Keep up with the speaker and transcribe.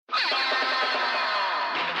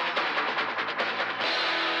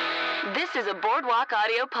This is a Boardwalk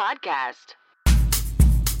Audio podcast.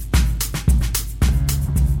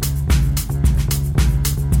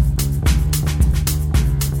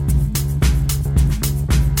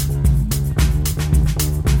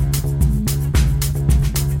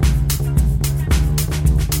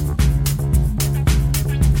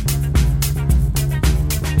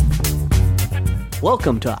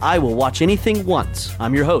 Welcome to I Will Watch Anything Once.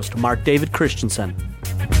 I'm your host, Mark David Christensen.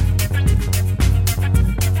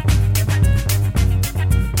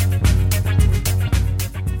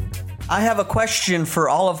 I have a question for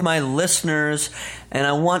all of my listeners, and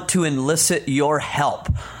I want to elicit your help.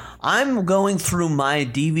 I'm going through my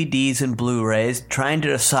DVDs and Blu-rays, trying to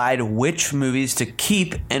decide which movies to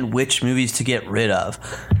keep and which movies to get rid of.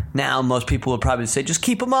 Now, most people would probably say, just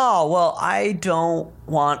keep them all. Well, I don't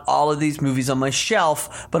want all of these movies on my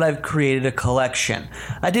shelf, but I've created a collection.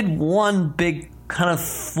 I did one big kind of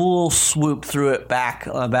full swoop through it back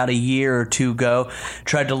about a year or two ago.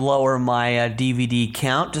 Tried to lower my DVD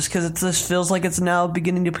count just because it just feels like it's now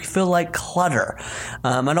beginning to feel like clutter.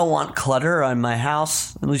 I don't want clutter on my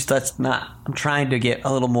house. At least that's not. I'm trying to get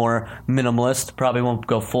a little more minimalist. Probably won't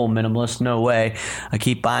go full minimalist. No way. I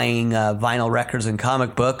keep buying vinyl records and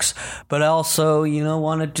comic books, but I also,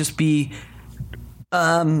 want to just be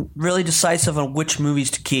really decisive on which movies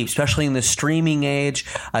to keep, especially in the streaming age.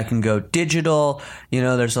 I can go digital,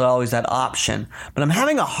 there's always that option. But I'm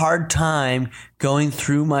having a hard time going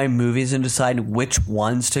through my movies and deciding which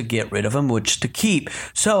ones to get rid of and which to keep.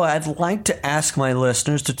 So I'd like to ask my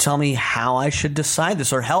listeners to tell me how I should decide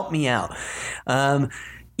this or help me out.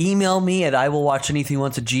 Email me at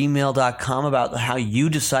iwillwatchanythingonce@gmail.com about how you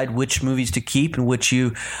decide which movies to keep and which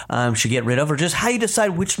you should get rid of, or just how you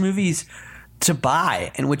decide which movies to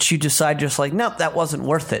buy and which you decide just like, nope, that wasn't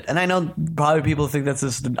worth it. And I know probably people think that's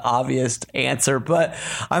just an obvious answer, but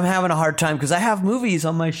I'm having a hard time because I have movies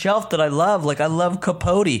on my shelf that I love. Like I love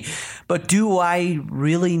Capote, but do I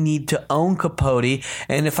really need to own Capote?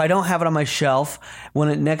 And if I don't have it on my shelf,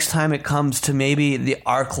 next time it comes to maybe the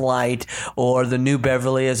ArcLight or the New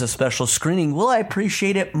Beverly as a special screening, will I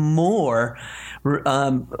appreciate it more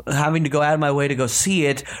having to go out of my way to go see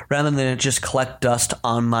it rather than it just collect dust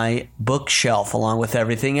on my bookshelf along with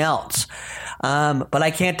everything else? But I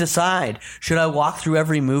can't decide. Should I walk through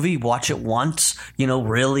every movie, watch it once,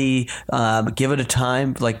 really give it a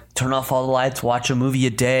time, like turn off all the lights, watch a movie a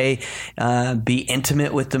day, be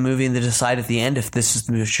intimate with the movie, and then decide at the end if this is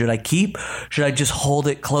the movie, should I keep? Should I just hold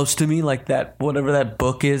it close to me like that, whatever that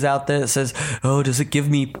book is out there that says, oh, does it give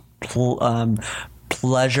me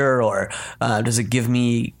pleasure, or does it give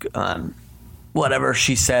me whatever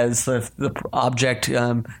she says the object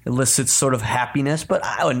elicits sort of happiness,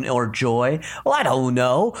 or joy? Well, I don't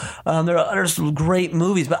know. There's some great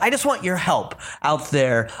movies, but I just want your help out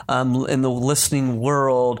there in the listening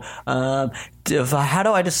world. How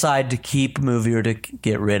do I decide to keep a movie or to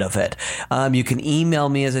get rid of it? You can email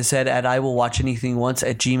me, as I said, at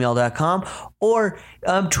iwillwatchanythingonce@gmail.com, or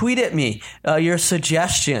tweet at me your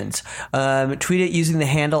suggestions. Tweet it using the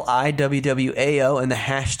handle IWWAO and the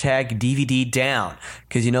hashtag DVD down,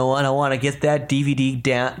 because you know what? I want to get that DVD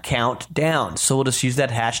count down. So we'll just use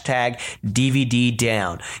that hashtag DVD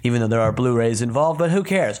down, even though there are Blu-rays involved, but who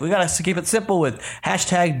cares? We got to keep it simple with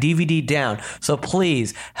hashtag DVD down. So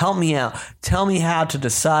please help me out. Tell me how to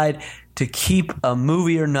decide to keep a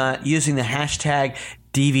movie or not using the hashtag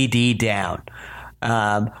DVD down.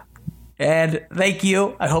 And thank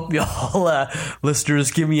you. I hope you all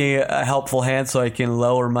listeners give me a helpful hand so I can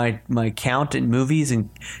lower my count in movies and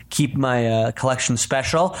keep my collection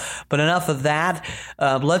special. But enough of that.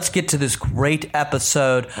 Let's get to this great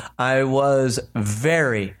episode. I was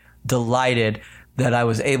very delighted that I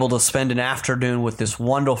was able to spend an afternoon with this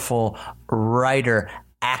wonderful writer,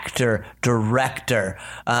 actor, director.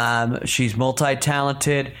 She's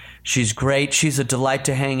multi-talented. She's great. She's a delight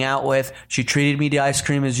to hang out with. She treated me to ice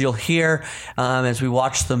cream, as you'll hear, as we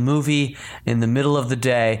watched the movie in the middle of the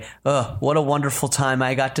day. What a wonderful time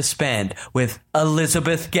I got to spend with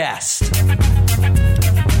Elizabeth Guest.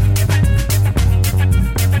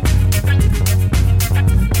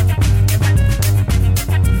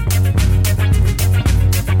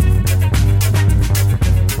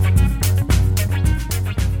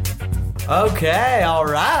 Okay, all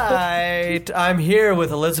right. I'm here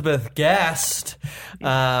with Elizabeth Guest.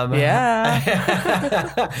 Yeah.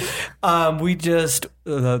 We just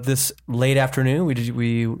this late afternoon.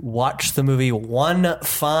 We watched the movie One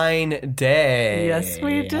Fine Day. Yes,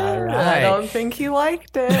 we did. All right. I don't think he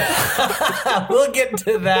liked it. We'll get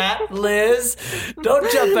to that, Liz.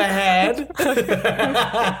 Don't jump ahead.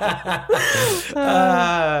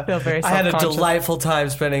 I feel very I had a self-conscious. delightful time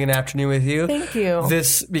spending an afternoon with you. Thank you.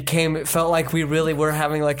 It felt like we really were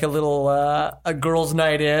having like a little a girls'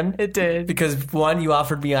 night in. It did. Because one, you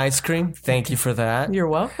offered me ice cream. Thank you for that. You're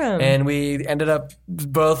welcome. And we ended up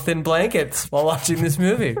both in blankets while watching this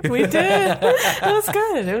movie. We did. It was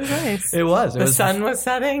good. It was nice. It was. The sun was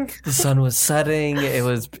setting. The sun was setting. It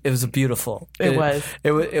was beautiful. It was.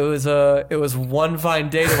 It was one fine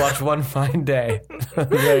day to watch One Fine Day.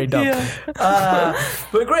 Very dumb. Yeah.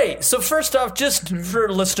 But great. So first off, just for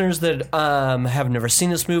listeners that have never seen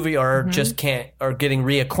this movie or just can't or getting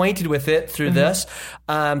reacquainted with it through this,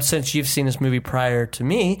 since you've seen this movie prior to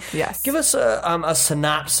me, Yes. give us a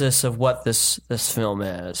synopsis of what this film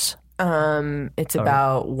is. It's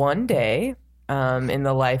about one day in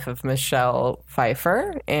the life of Michelle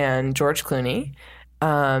Pfeiffer and George Clooney.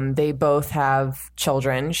 They both have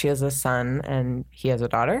children. She has a son and he has a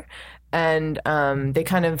daughter. And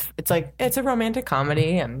it's a romantic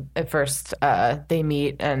comedy. And at first they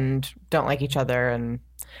meet and don't like each other, and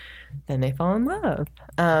then they fall in love.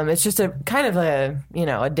 It's just a kind of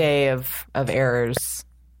a day of errors,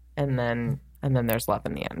 and then there's love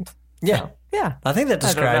in the end. Yeah. So, yeah. I think that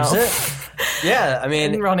describes know. it. Yeah, I I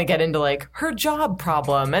didn't mean, want to get into like her job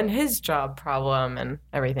problem and his job problem and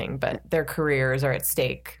everything, but their careers are at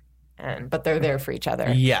stake, but they're there for each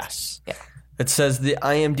other. yes. Yeah. It says the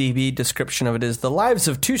IMDb description of it is the lives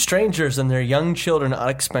of two strangers and their young children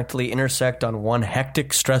unexpectedly intersect on one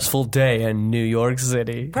hectic, stressful day in New York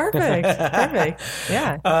City. Perfect.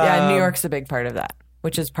 Yeah. Yeah. New York's a big part of that,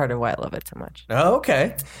 which is part of why I love it so much. Oh,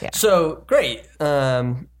 okay. Yeah. So, great.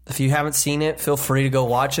 If you haven't seen it, feel free to go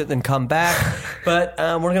watch it, then come back. But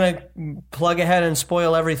we're going to plug ahead and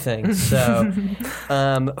spoil everything. So,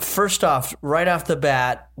 first off, right off the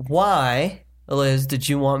bat, why, Liz, did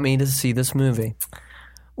you want me to see this movie?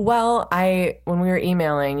 Well, when we were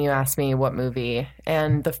emailing, you asked me what movie,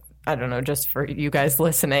 and I don't know, just for you guys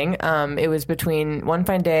listening, it was between One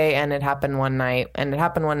Fine Day and It Happened One Night. And It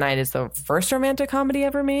Happened One Night is the first romantic comedy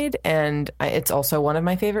ever made, and it's also one of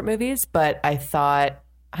my favorite movies. But I thought,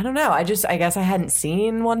 I don't know, I guess I hadn't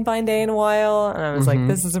seen One Fine Day in a while, and I was like,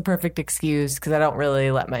 this is a perfect excuse, because I don't really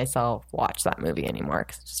let myself watch that movie anymore,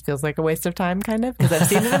 because it just feels like a waste of time, kind of, because I've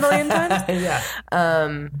seen it a million times. Yeah.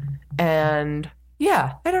 And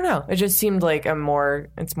yeah, I don't know. It just seemed like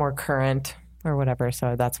it's more current or whatever,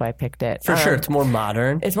 so that's why I picked it. For sure, it's more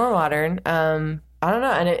modern. It's more modern. I don't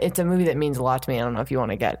know, and it's a movie that means a lot to me. I don't know if you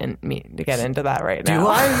want to get into that right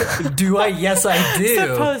now. Do I? Yes, I do.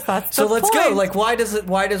 Suppose that's so the let's go. point. Like, why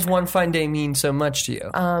does One Fine Day mean so much to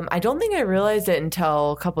you? I don't think I realized it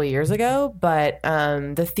until a couple of years ago, but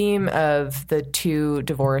the theme of the two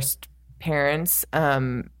divorced parents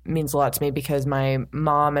means a lot to me, because my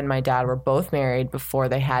mom and my dad were both married before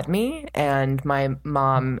they had me, and my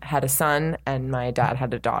mom had a son and my dad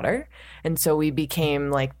had a daughter, and so we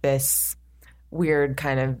became like this weird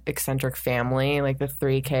kind of eccentric family, like the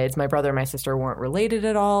three kids. My brother and my sister weren't related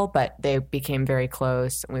at all, but they became very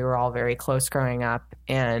close. We were all very close growing up.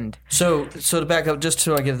 And so to back up, just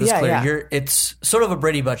so I get this clear, it's sort of a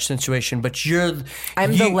Brady Bunch situation, but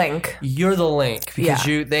I'm the link. You're the link, because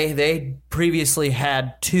they previously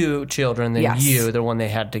had two children, then you, the one they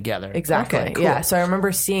had together. Exactly. Okay, cool. Yeah. So I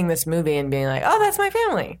remember seeing this movie and being like, oh, that's my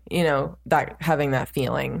family. Having that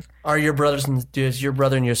feeling. Does your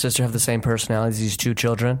brother and your sister have the same personality as these two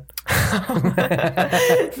children?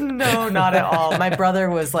 No, not at all. My brother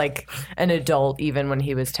was like an adult even when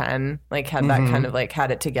he was 10, like had that kind of like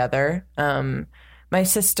had it together. My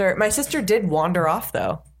sister did wander off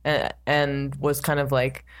though, and was kind of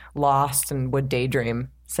like lost and would daydream.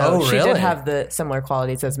 So she did have the similar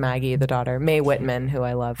qualities as Maggie, the daughter. Mae Whitman, who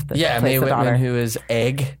I love. Mae Whitman, who is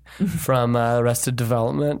Egg from Arrested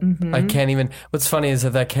Development. I can't even... What's funny is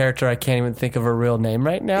that character, I can't even think of her real name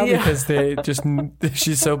right now, because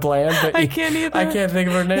she's so bland. But I can't either. I can't think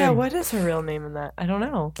of her name. Yeah, what is her real name in that? I don't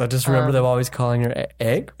know. I just remember them always calling her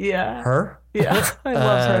Egg. Yeah. Her? Yeah, I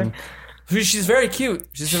love her. She's very cute.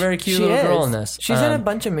 She's a very cute little girl in this. She's in a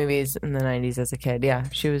bunch of movies in the 90s as a kid. Yeah,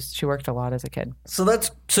 she worked a lot as a kid. So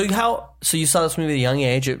you saw this movie at a young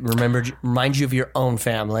age. It reminds you of your own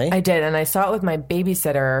family. I did, and I saw it with my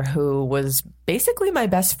babysitter, who was basically my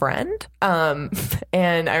best friend.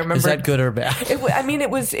 And I remember... Is that good or bad? It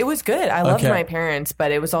was good. I loved my parents,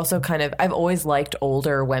 but it was also kind of... I've always liked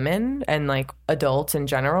older women and like adults in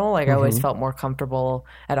general. Like I always felt more comfortable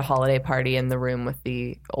at a holiday party in the room with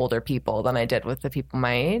the older people. social than I did with the people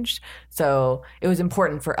my age. So it was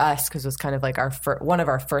important for us because it was kind of like one of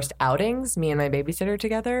our first outings, me and my babysitter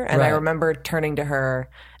together. And I Right. remember turning to her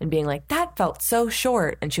and being like, that felt so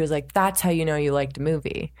short. And she was like, that's how you know you liked a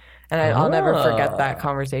movie. And I'll never forget that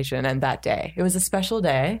conversation and that day. It was a special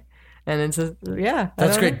day. And it's yeah.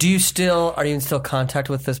 That's great. Are you in still contact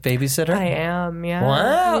with this babysitter? I am, yeah.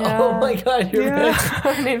 Wow. Yeah. Oh my God. You're Yeah.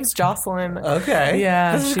 Her name's Jocelyn. Okay.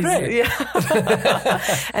 Yeah. This is great. Yeah.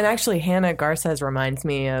 And actually, Hannah Garces reminds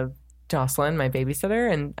me of Jocelyn, my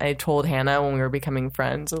babysitter. And I told Hannah when we were becoming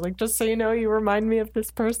friends, I was like, just so you know, you remind me of this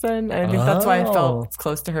person. And I think that's why I felt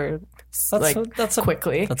close to her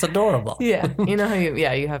quickly. That's adorable. Yeah. You know how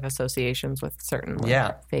you have associations with certain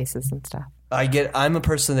faces and stuff. I'm a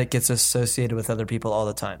person that gets associated with other people all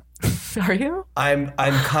the time. Are you? I'm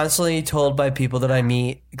constantly told by people that I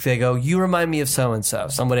meet, they go, you remind me of so-and-so,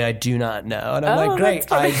 somebody I do not know. And I'm like,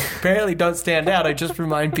 great, I apparently don't stand out. I just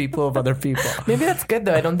remind people of other people. Maybe that's good,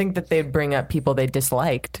 though. I don't think that they'd bring up people they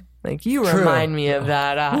disliked. Like, you remind me of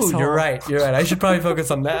that asshole. Ooh, you're right. I should probably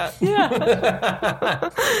focus on that. Yeah.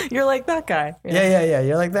 You're like that guy. Yeah.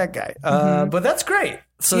 You're like that guy. But that's great.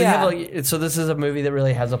 So so this is a movie that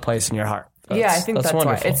really has a place in your heart. I think that's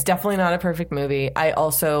wonderful. why. It's definitely not a perfect movie. I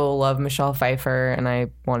also love Michelle Pfeiffer, and I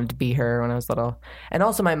wanted to be her when I was little. And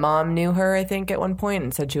also my mom knew her, I think, at one point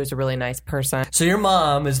and said she was a really nice person. So your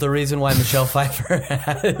mom is the reason why Michelle Pfeiffer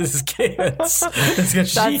has kids.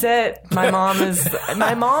 That's it. My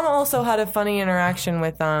mom also had a funny interaction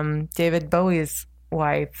with David Bowie's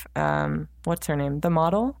wife. What's her name? The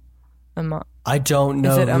model? I don't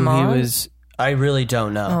know Is it who Amon? he was. I really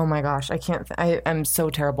don't know. Oh my gosh, I can't. I'm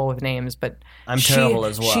so terrible with names, but I'm terrible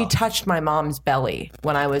as well. She touched my mom's belly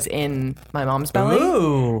when I was in my mom's belly,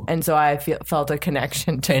 Ooh. and so I felt a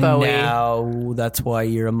connection to And Bowie. now that's why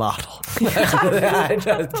you're a model. I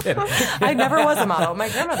never was a model. My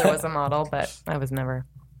grandmother was a model, but I was never.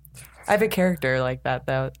 I have a character like that,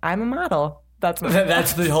 though. I'm a model. That's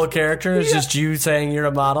the whole character is just you saying you're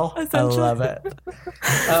a model. I love it.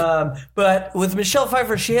 But with Michelle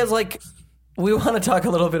Pfeiffer, she has we want to talk a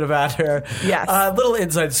little bit about her. Yes. Little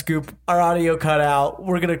inside scoop. Our audio cut out.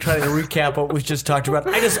 We're going to try to recap what we just talked about.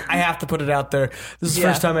 I have to put it out there. This is the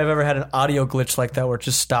first time I've ever had an audio glitch like that where it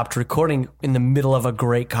just stopped recording in the middle of a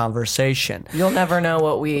great conversation. You'll never know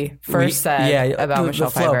what we first said about Michelle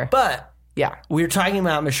Pfeiffer. But yeah, we were talking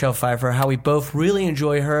about Michelle Pfeiffer, how we both really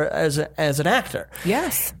enjoy her as an actor.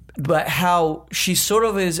 Yes. But how she sort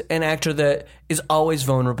of is an actor that is always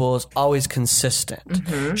vulnerable, is always consistent.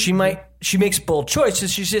 Mm-hmm. She makes bold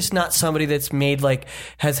choices. She's just not somebody that's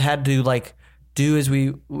has had to do as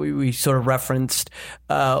we sort of referenced,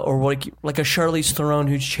 or like a Charlize Theron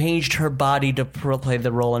who changed her body to play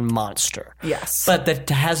the role in Monster. Yes. But that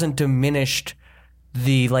hasn't diminished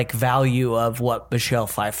the value of what Michelle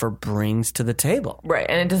Pfeiffer brings to the table. Right,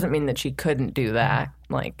 and it doesn't mean that she couldn't do that.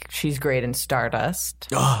 She's great in Stardust.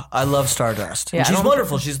 Oh, I love Stardust. Yeah, And she's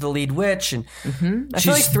wonderful. She's the lead witch, and I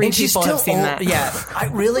feel like three people have seen that. Yeah,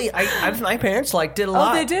 my parents liked it a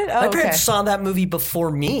lot. They did? Oh, my okay. parents saw that movie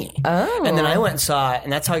before me. Oh, and then I went and saw it,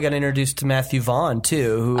 and that's how I got introduced to Matthew Vaughn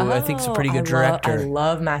too, who I think is a pretty good director. I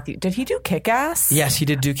love Matthew. Did he do Kick-Ass? Yes, he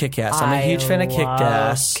did do Kick-Ass. I'm a huge fan of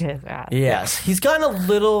Kick-Ass. Kick-Ass. Yes, he's become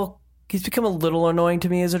a little annoying to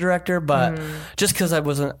me as a director, but just because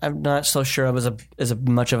I'm not so sure I was as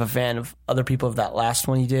much of a fan of other people of that last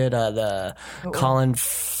one he did, the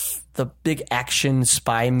big action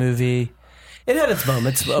spy movie. It had its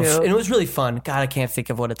moments, and it was really fun. God, I can't think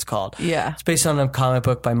of what it's called. Yeah. It's based on a comic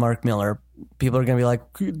book by Mark Miller. People are going to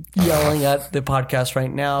be yelling at the podcast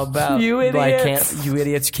right now about You idiots. You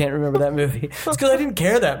idiots can't remember that movie. It's because I didn't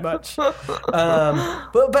care that much.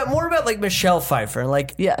 But more about Michelle Pfeiffer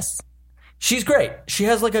and yes. She's great. She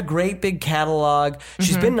has a great big catalog.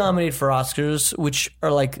 She's been nominated for Oscars, which are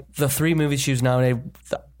the three movies she was nominated.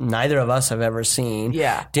 Neither of us have ever seen.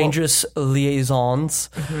 Yeah. Dangerous Liaisons.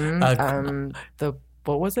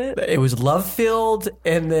 What was it? It was Love Filled,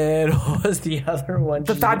 and then what was the other one?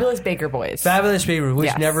 The Fabulous Baker Boys. Fabulous Baker Boys.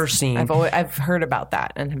 Yes. Never seen. I've heard about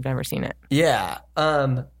that and have never seen it. Yeah.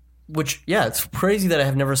 It's crazy that I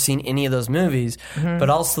have never seen any of those movies, but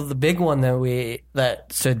also the big one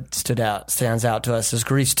that stands out to us is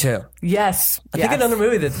Grease 2. Yes. I think another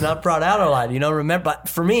movie that's not brought out a lot. Remember, but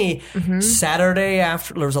for me, Saturday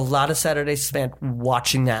after, there was a lot of Saturdays spent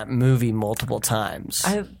watching that movie multiple times.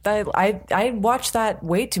 I watched that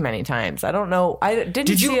way too many times. I don't know.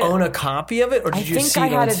 Did you own a copy of it, or did you see it? I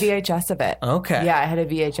think I had a VHS of it. Okay. Yeah, I had a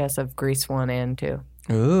VHS of Grease 1 and 2.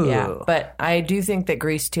 Ooh. Yeah, but I do think that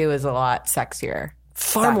Grease 2 is a lot sexier.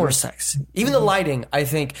 Far more sexy. Even the lighting, I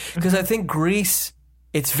think, because I think Grease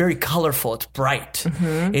it's very colorful. It's bright.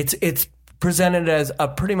 Mm-hmm. It's presented as a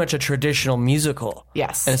pretty much a traditional musical.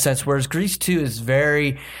 Yes. In a sense, whereas Grease 2 is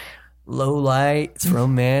very low light, it's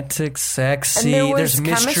romantic, sexy. And there was there's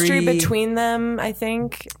mystery chemistry between them, I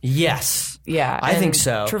think. Yes. Yeah. I think and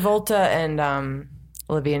so. Travolta and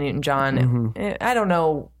Olivia Newton-John. Mm-hmm. I don't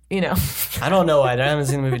know, I don't know. I haven't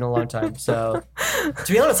seen the movie in a long time. So,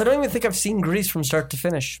 to be honest, I don't even think I've seen Grease from start to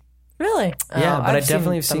finish. Really? Yeah, Oh, but I I've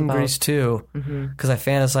definitely have seen them both. Grease too, because I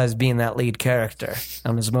fantasize being that lead character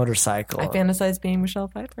on his motorcycle. I fantasize being Michelle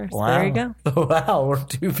Pfeiffer. So Wow. there you go. Wow, we're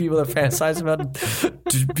two people that fantasize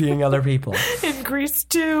about being other people. In Grease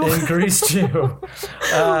 2. In Grease too.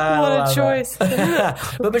 What a choice.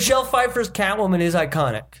 But Michelle Pfeiffer's Catwoman is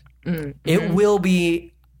iconic. It will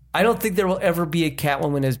be. I don't think there will ever be a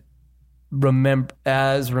Catwoman as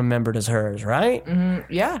remembered as hers, right?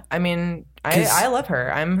 Yeah. I mean, I love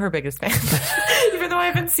her. I'm her biggest fan. Even though I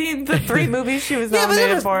haven't seen the 3 movies she was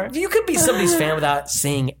nominated for. You could be somebody's fan without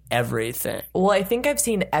seeing everything. Well, I think I've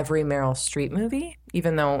seen every Meryl Streep movie,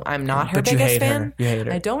 even though I'm not her But you biggest hate fan. her. You hate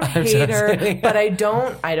her. I don't I'm hate just her, saying. but I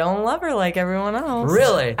don't love her like everyone else.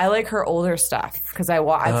 Really? I like her older stuff because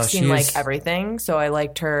I've seen she's- like everything. So I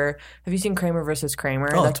liked her. Have you seen Kramer versus Kramer?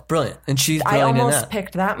 Oh, it's brilliant, and she's I brilliant in almost that.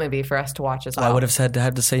 picked that movie for us to watch as well. I would have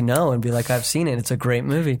had to say no and be like, I've seen it. It's a great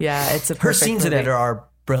movie. Yeah, it's a Her perfect scenes in movie. it are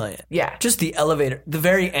brilliant. Yeah. Just the elevator, the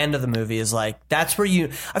very end of the movie is like, that's where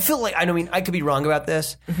I feel like, I could be wrong about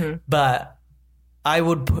this, but I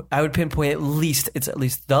would pinpoint it's at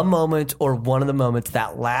least the moment or one of the moments,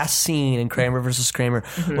 that last scene in Kramer versus Kramer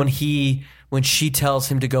when she tells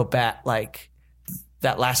him to go back, like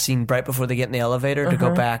that last scene right before they get in the elevator to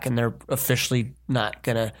go back and they're officially not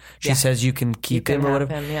gonna, she says you can keep You can him or have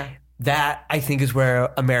whatever. him, yeah. That I think is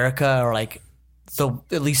where America or like, so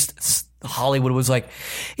at least Hollywood was like,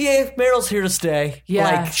 yeah, Meryl's here to stay. Yeah.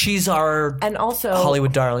 Like she's our And also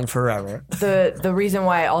Hollywood darling forever. the reason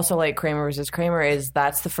why I also like Kramer versus Kramer is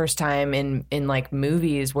that's the first time in like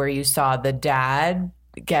movies where you saw the dad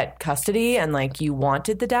get custody and like you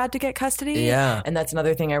wanted the dad to get custody. Yeah. And that's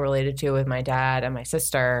another thing I related to with my dad and my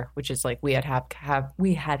sister, which is like we had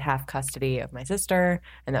half custody of my sister,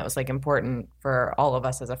 and that was like important for all of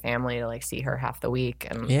us as a family to like see her half the week,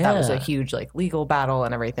 and that was a Yeah. huge like legal battle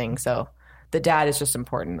and everything. So the dad is just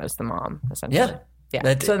important as the mom, essentially.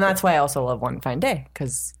 Yeah. So that's why I also love One Fine Day,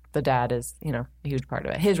 because the dad is, a huge part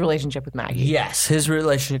of it. His relationship with Maggie. Yes, his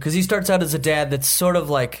relationship, because he starts out as a dad that's sort of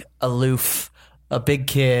like aloof, a big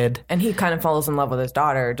kid. And he kind of falls in love with his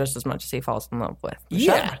daughter just as much as he falls in love with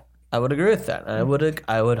Michelle. Yeah, I would agree with that. I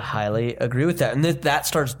would highly agree with that. And that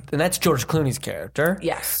starts, and that's George Clooney's character.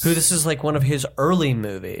 Yes. Who this is like one of his early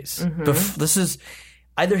movies. This is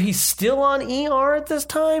either he's still on ER at this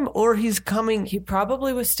time, or he's coming. He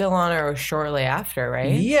probably was still on or shortly after,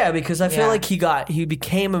 right? Yeah, because I feel Yeah. like he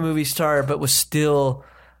became a movie star, but was still.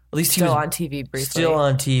 At least he Still was on TV briefly. still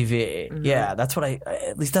on TV. Yeah, that's what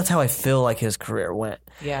at least that's how I feel like his career went.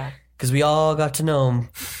 Yeah. Because we all got to know him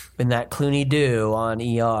in that Clooney do on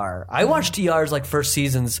ER. I watched ER's like first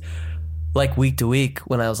seasons like week to week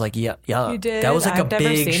when I was like young. You did? That was like I've a never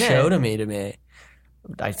big seen show it. to me.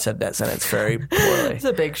 I said that sentence very poorly. It's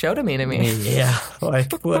a big show to me. Yeah,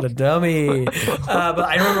 like what a dummy. But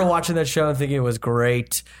I remember watching that show and thinking it was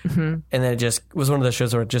great. And then it just was one of those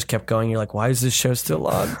shows where it just kept going. You're like, why is this show still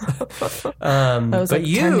on? That was but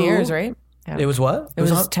like 10 years, right? Yeah. It was what? It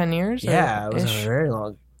was on- 10 years? Yeah, it was ish? very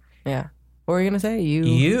long. Yeah. What were you going to say?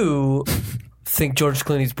 You think George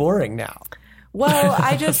Clooney's boring now. Well,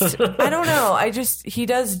 I don't know. He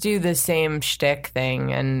does do the same shtick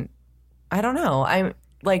thing, and I don't know. I'm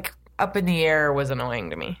like, Up in the Air was annoying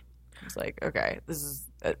to me. It's like, okay, this is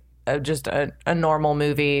just a normal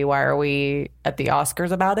movie. Why are we at the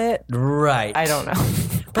Oscars about it? Right. I don't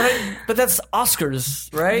know. But that's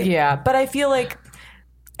Oscars, right? Yeah, but I feel like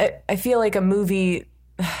a movie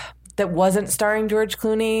that wasn't starring George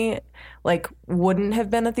Clooney like wouldn't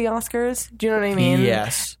have been at the Oscars. Do you know what I mean?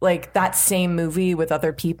 Yes. Like that same movie with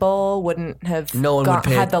other people wouldn't have No one would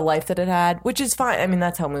pay had it. the life that it had, which is fine. I mean,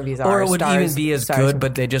 that's how movies are. Or it would Stars- even be as stars- good,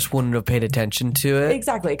 but they just wouldn't have paid attention to it.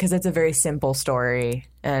 exactly, because it's a very simple story,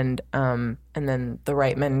 and then the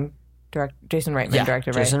Reitman Jason Reitman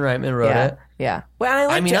directed, right? Jason Reitman wrote yeah, it. yeah.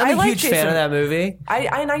 Well, I'm a huge fan of that movie.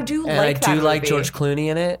 I do And like I that do like movie. George Clooney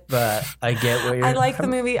in it, but I get what you're I like the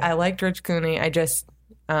movie. I like George Clooney. I just,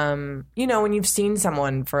 when you've seen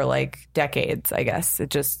someone for like decades, I guess it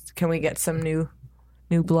just, can we get some new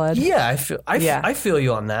blood? Yeah, I feel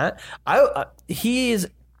you on that. I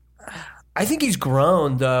think he's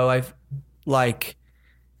grown though.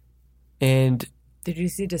 And Did you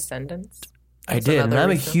see Descendants? I did, and another I'm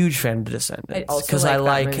a reason. huge fan of The Descendants I also because I like that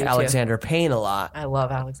like movie, too. Alexander Payne a lot. I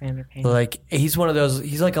love Alexander Payne. Like he's one of those.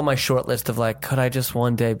 He's like on my short list of like, could I just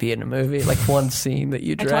one day be in a movie? Like one scene that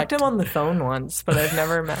you I direct. talked to him on the phone once, but I've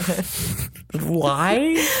never met him.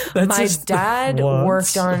 Why? That's My just dad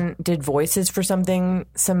once. did voices for some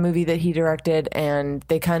movie that he directed, and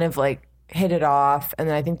they kind of like hit it off, and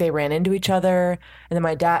then I think they ran into each other, and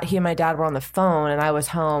then he and my dad were on the phone, and I was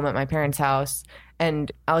home at my parents' house, and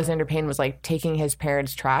Alexander Payne was like taking his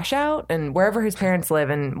parents' trash out, and wherever his parents live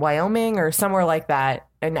in Wyoming or somewhere like that,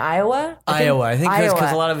 in Iowa. I think because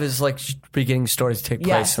Iowa. a lot of his like beginning stories take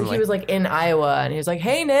Yeah, place so in he like was like in Iowa, and he was like,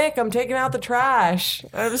 "Hey Nick, I'm taking out the trash."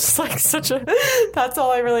 I was just like, that's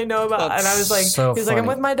all I really know about. And I was like, so he was like, "I'm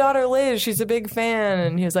funny. with my daughter Liz. She's a big fan."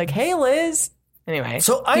 And he was like, "Hey Liz." Anyway,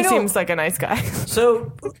 So I he know- seems like a nice guy.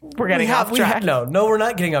 So We're getting off track. No, we're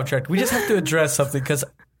not getting off track. We just have to address something because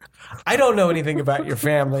I don't know anything about your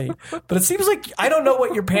family, but it seems like I don't know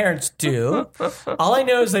what your parents do. All I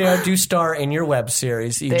know is they do star in your web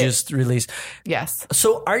series you just released. Yes.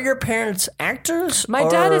 So are your parents actors? My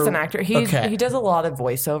dad is or- an actor. He Okay. does a lot of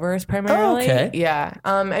voiceovers primarily. Oh, okay. Yeah.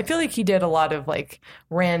 I feel like he did a lot of like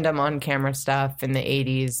random on camera stuff in the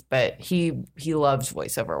 80s, but he loves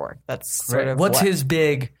voiceover work. That's sort of What's what- his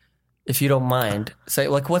big, if you don't mind, say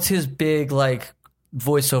like what's his big like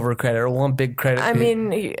voiceover credit or one big credit? I mean,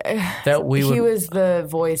 that we would. he was the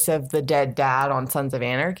voice of the dead dad on Sons of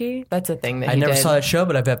Anarchy. That's a thing that I he never did. saw that show,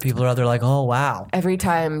 but I bet people are out there like, oh wow. Every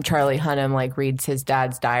time Charlie Hunnam like reads his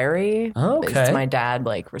dad's diary, Okay. it's my dad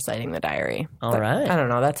like reciting the diary. All But right. I don't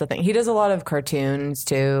know. That's the thing. He does a lot of cartoons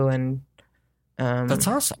too, and That's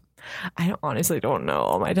awesome. I honestly don't know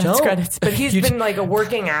all my dad's Don't. credits, but he's You been like a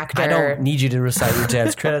working actor. I don't need you to recite your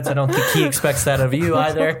dad's credits. I don't think he expects that of you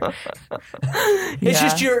either. It's Yeah.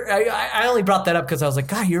 just I only brought that up because I was like,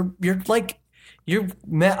 God, you're like you've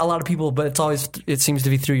met a lot of people, but it seems to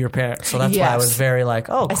be through your parents. So that's why I Yes. was very like,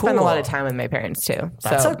 oh, cool. I spend a lot of time with my parents too.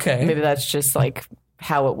 That's so okay. Maybe that's just like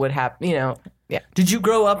how it would happen. You know. Yeah. Did you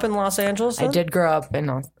grow up in Los Angeles? I then? did grow up in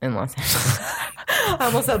Los Angeles. I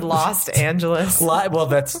almost said Los Angeles. Well,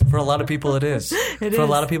 that's for a lot of people. It is. For a is.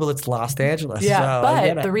 lot of people, it's Los Angeles. Yeah, so I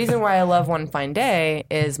get but it. the reason why I love One Fine Day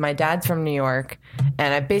is my dad's from New York,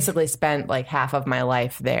 and I basically spent like half of my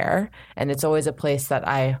life there, and it's always a place that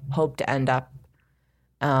I hope to end up,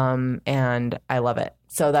 and I love it.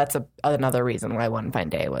 So that's another reason why One Fine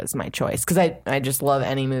Day was my choice, because I just love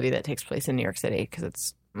any movie that takes place in New York City because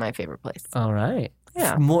it's my favorite place. All right.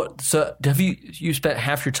 Yeah. So have you spent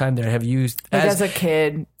half your time there? Have you Like as a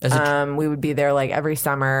kid, as a- we would be there like every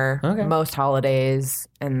summer, Okay. most holidays,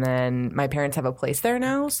 and then my parents have a place there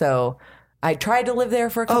now. So I tried to live there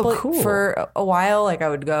for cool. for a while. Like I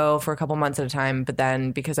would go for a couple months at a time, but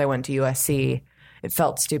then because I went to USC, it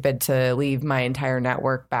felt stupid to leave my entire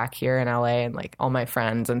network back here in LA and like all my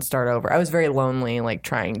friends and start over. I was very lonely, like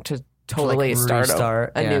trying to totally start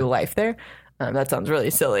restart, a yeah. new life there. That sounds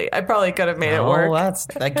really silly. I probably could have made it Oh, work,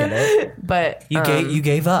 I get it. but You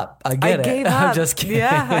gave up. I get I it. gave up. I'm just kidding.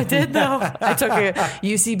 Yeah, I did though. I took a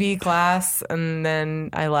UCB class and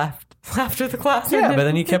then I left after the class. Yeah, but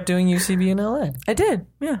then you kept doing UCB in LA. I did.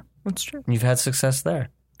 Yeah, that's true. You've had success there.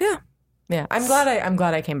 Yeah, I'm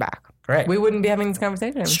glad I came back. Great. We wouldn't be having this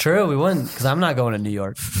conversation. It's true. We wouldn't because I'm not going to New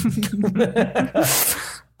York.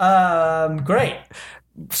 Great.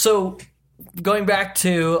 So going back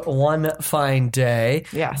to One Fine Day.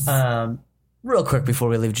 Yes. Real quick before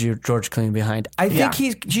we leave George Clooney behind, I think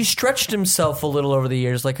Yeah. he stretched himself a little over the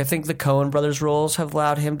years. Like I think the Coen brothers roles have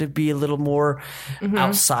allowed him to be a little more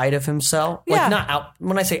outside of himself. Yeah. Like not out.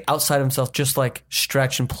 When I say outside of himself, just like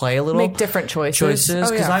stretch and play a little. Make different choices. Oh,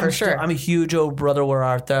 because yeah, I'm for sure. I'm a huge Oh Brother Where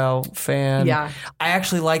Art Thou fan. Yeah. I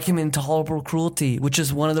actually like him in Tolerable Cruelty, which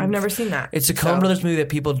is one of the. I've never seen that. It's a Coen so- Brothers movie that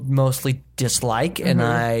people mostly dislike, and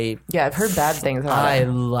Yeah, I've heard bad things about I it.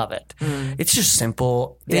 love it. It's just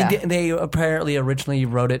simple. Yeah. They apparently originally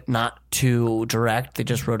wrote it not to direct. They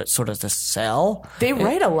just wrote it sort of to sell. They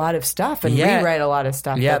write a lot of stuff and Yeah. rewrite a lot of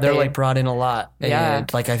stuff. Yeah, that they're they- like brought in a lot. Yeah.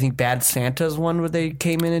 And, like I think Bad Santa's one where they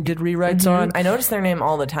came in and did rewrites on. I notice their name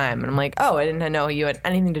all the time, and I'm like, oh, I didn't know you had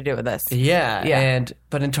anything to do with this. Yeah, Yeah.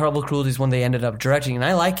 But Intolerable Cruelty is one they ended up directing, and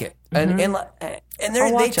I like it. And I'll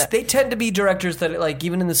they watch it. they tend to be directors that like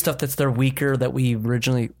even in the stuff that's their weaker that we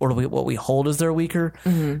originally what we hold as their weaker,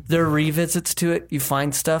 their revisits to it. You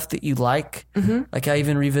find stuff that you like. Like I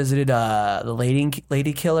even revisited the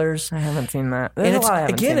Lady Killers. I haven't seen that. There's And a it's lot I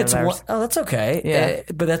haven't again, seen it's of one, theirs. oh, that's okay. Yeah.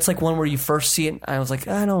 But that's like one where you first see it. And I was like,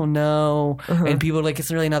 I don't know, and people are like,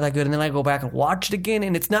 it's really not that good. And then I go back and watch it again,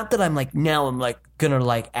 and it's not that I'm like now I'm like gonna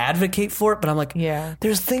like advocate for it, but I'm like, Yeah.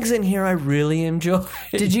 there's things in here I really enjoy.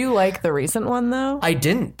 Did you like the recent one though? I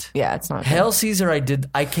didn't. Yeah, it's not good. Hail Caesar,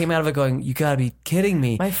 I came out of it going, you gotta be kidding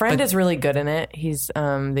me. My friend is really good in it. He's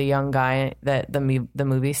the young guy that the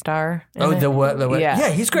movie star. in Oh, it. the what? Yeah,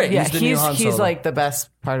 he's great. Yeah, He's the new Han he's Solo. like the best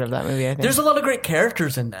part of that movie. I think. There's a lot of great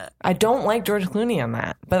characters in that. I don't like George Clooney on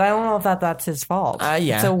that, but I don't know if that's his fault.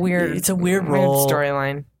 Yeah. It's a weird role.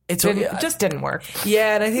 storyline. It just didn't work.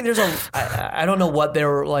 Yeah, and I think there's I don't know what they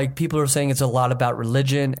were like. People are saying it's a lot about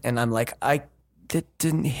religion, and I'm like, it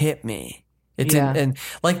didn't hit me. It didn't. Yeah. And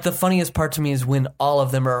like the funniest part to me is when all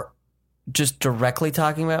of them are just directly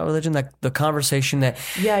talking about religion, like the conversation that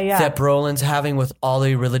that Brolin's having with all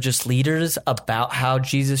the religious leaders about how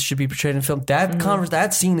Jesus should be portrayed in film. That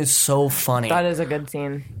that scene is so funny. That is a good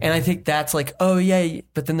scene. And I think that's like, oh yeah,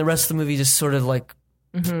 but then the rest of the movie just sort of like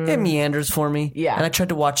it meanders for me. Yeah. And I tried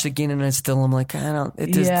to watch it again, and I'm like,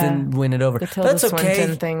 it just didn't win it over. The Tilda That's okay.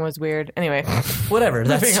 Swinton thing was weird. Anyway, Whatever.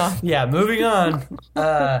 Moving on. Yeah, moving on.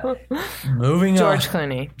 Moving George on.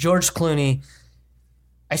 Clooney. George Clooney.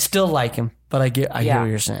 I still like him, but I hear what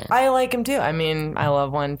you're saying. I like him too. I mean, I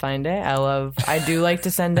love One Fine Day. I do like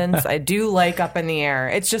Descendants. I do like Up in the Air.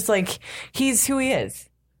 It's just like he's who he is.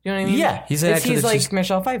 You know what I mean? Yeah, he's an actor He's that's like just-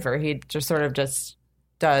 Michelle Pfeiffer. He just sort of just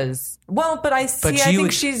does well. But I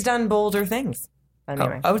think she's done bolder things.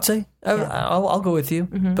 Anyway, I would say I'll go with you,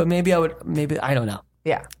 but maybe I don't know.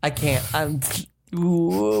 yeah. I can't.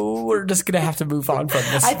 We're just gonna have to move on from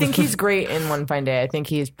this. I think he's great in One Fine Day. I think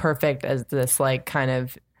he's perfect as this like kind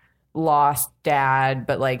of lost dad,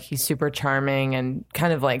 but like he's super charming and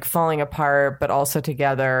kind of like falling apart, but also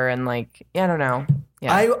together and like I don't know.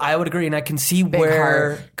 Yeah, I would agree, and I can see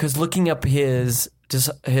where because looking up his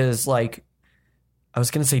like I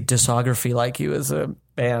was gonna say discography like he was a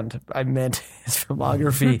band. I meant his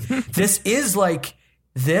filmography. This is like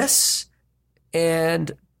this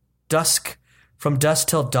and From Dusk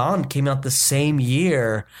Till Dawn came out the same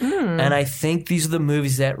year, and I think these are the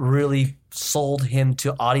movies that really sold him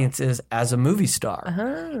to audiences as a movie star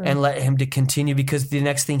and let him to continue because the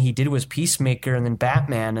next thing he did was Peacemaker and then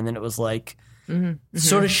Batman, and then it was like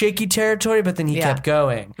sort of shaky territory, but then he kept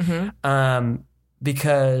going.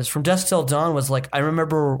 Because From Dusk Till Dawn was like, I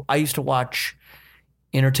remember I used to watch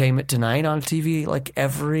Entertainment Tonight on TV like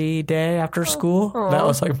every day after school. That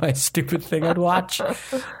was like my stupid thing I'd watch.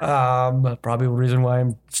 Probably the reason why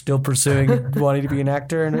I'm still pursuing wanting to be an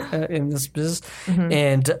actor in this business.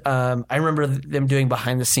 And I remember them doing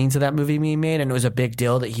behind the scenes of that movie we made, and it was a big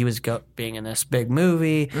deal that he was being in this big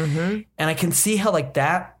movie. And I can see how like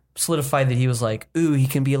that solidified that he was like, ooh, he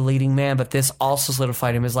can be a leading man, but this also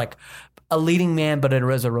solidified him as like a leading man, but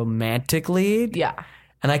as a romantic lead. yeah.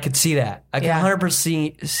 And I could see that. I can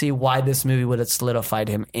 100% see why this movie would have solidified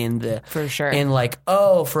him in the For sure. in like,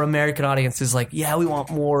 oh, for American audiences, like, yeah, we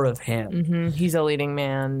want more of him He's a leading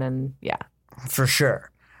man, and for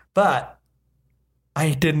sure. But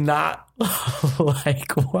I did not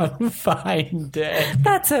like One Fine Day.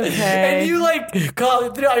 that's okay. And you like call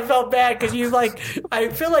it through. I felt bad because you like. I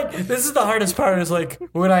feel like this is the hardest part. Is like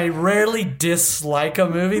when I rarely dislike a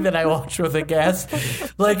movie that I watch with a guest.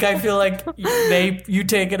 Like I feel like you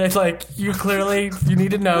take it as like you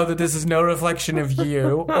need to know that this is no reflection of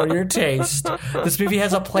you or your taste. This movie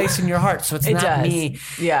has a place in your heart, so it's It not does. me.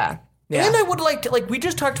 Yeah. And I would like to we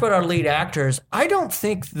just talked about our lead actors. I don't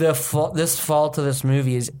think this fault of this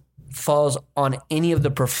movie falls on any of the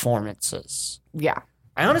performances. Yeah.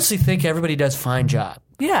 I honestly think everybody does a fine job.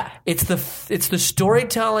 Yeah. It's the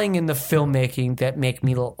storytelling and the filmmaking that make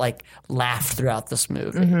me like laugh throughout this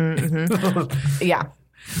movie. Yeah.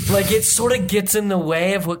 Like it sort of gets in the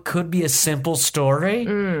way of what could be a simple story,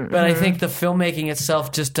 but I think the filmmaking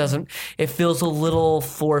itself just doesn't. It feels a little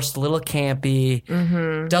forced, a little campy.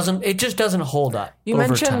 It just doesn't hold up. You over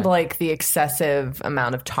mentioned time. like the excessive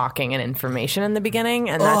amount of talking and information in the beginning,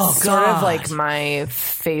 and that's Oh, sort of God. like my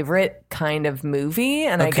favorite kind of movie.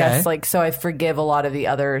 And I Okay. guess like so I forgive a lot of the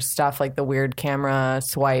other stuff, like the weird camera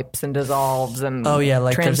swipes and dissolves and oh yeah,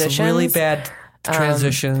 like transitions. there's really bad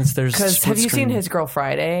transitions. There's Because have you split seen screen. His Girl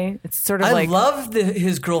Friday? It's sort of I like love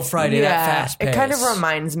His Girl Friday. That fast pace. it kind of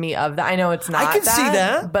reminds me of that. I know it's not. I can see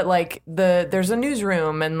that. but like there's a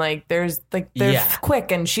newsroom and like there's Yeah.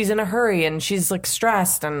 quick and she's in a hurry and she's like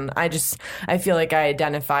stressed and I feel like I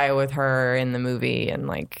identify with her in the movie and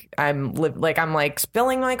like I'm like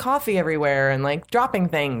spilling my coffee everywhere and like dropping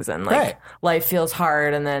things and like Right. life feels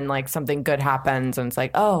hard and then like something good happens and it's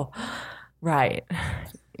like oh right.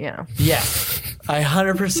 Yeah. Yeah, I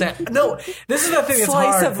 100%. No, this is the thing that's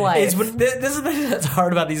Slice hard. of life. Is when, this is the thing that's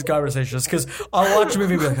hard about these conversations because I'll watch a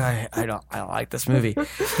movie and be like, I don't like this movie.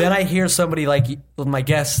 Then I hear somebody like my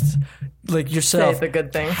guest like yourself, Say the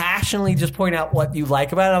good things. passionately just point out what you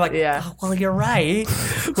like about it. I'm like, Yeah. oh, well, you're right.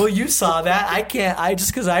 Well, you saw that. I can't. I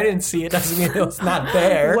just because I didn't see it doesn't mean it's not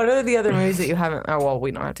there. What are the other movies that you haven't? Oh, well,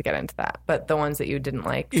 we don't have to get into that. But the ones that you didn't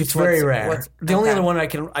like. It's very rare. The only okay. other one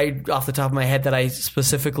I off the top of my head that I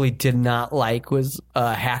specifically did not like was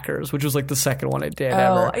Hackers, which was like the second one I did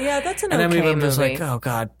ever. Oh, yeah, that's an and okay I mean, I'm just movie. like, oh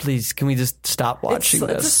God, please, can we just stop watching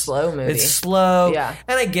this? It's a slow movie. It's slow. Yeah.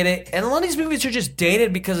 And I get it. And a lot of these movies are just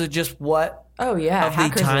dated because of just what Oh yeah, of the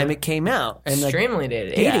Hackers time are it came out. And like, extremely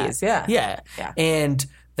dated. 80s, yeah. Yeah. And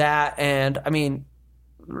that, and I mean,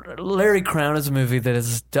 Larry Crown is a movie that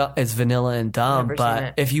is vanilla and dumb, Never seen but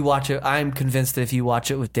it. if you watch it, I'm convinced that if you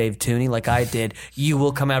watch it with Dave Tooney, like I did, you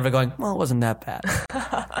will come out of it going, well, it wasn't that bad.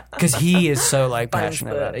 Because he is so like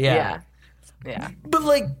passionate about it. Yeah. But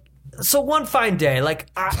like, so one fine day, like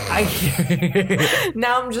I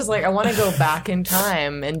Now I'm just like, I want to go back in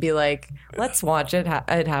time and be like, let's watch it.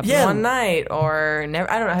 It happened Yeah. one night, or never.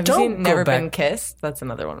 I don't know. Have Don't you seen go Never back. Been Kissed? That's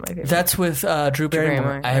another one of my favorites. that's with Drew Barrymore.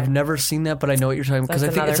 Barrymore, I have never seen that, but I know what you're talking about because I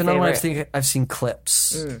That's think it's another another one favorite. I've seen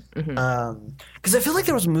clips. Because I feel like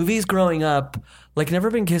there was movies growing up, like Never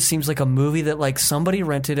Been Kissed seems like a movie that like somebody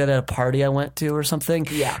rented it at a party I went to or something.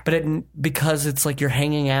 Yeah. But because it's like you're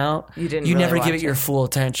hanging out, You didn't you really never give watch it your it. full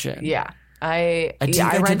attention. Yeah. I think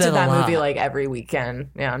I did rented that a that movie lot. like every weekend.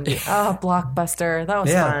 Yeah. Blockbuster. That was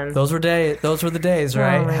Yeah, fun. those were the days,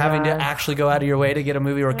 right? my Having God. to actually go out of your way to get a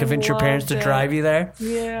movie or convince your parents to loved it. drive you there.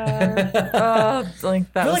 Yeah.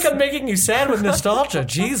 Like that. I feel Was, like I'm making you sad with nostalgia.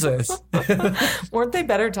 Jesus. weren't they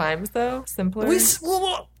better times though? Simpler.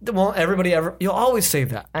 Well, everybody you'll always say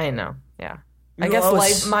that. I know. Yeah. I You'll guess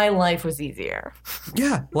always- my life was easier.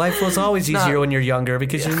 Yeah, life was always easier when you're younger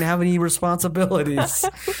because you didn't have any responsibilities.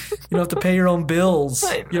 You don't have to pay your own bills.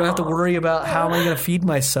 You don't have to worry about how am I going to feed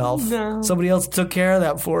myself. No. Somebody else took care of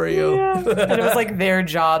that for you. And it was like their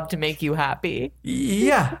job to make you happy.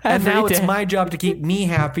 Yeah, and Every now it's day. my job to keep me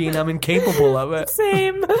happy, and I'm incapable of it.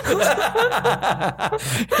 Same.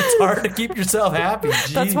 It's hard to keep yourself happy.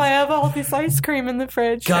 That's Jeez. why I have all this ice cream in the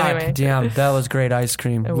fridge. God Anyway. damn, that was great ice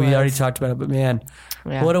cream. We was. already talked about it, but man,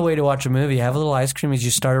 Yeah. what a way to watch a movie. Have a little ice cream as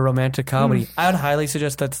you start a romantic comedy. I would highly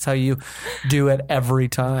suggest that's how you do it every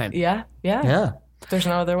time. Yeah. Yeah. There's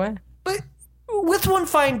no other way. But with One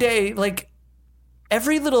Fine Day, like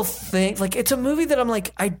every little thing, like it's a movie that I'm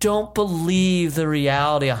like, I don't believe the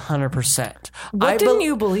reality 100%. What didn't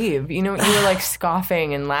you believe? You know, you were like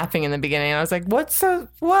scoffing and laughing in the beginning. And I was like, what?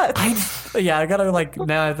 I gotta like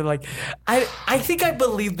now I have to like I think I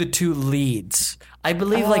believe the two leads. I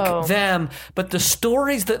believe Oh. like them, but the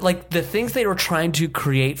stories that like the things they were trying to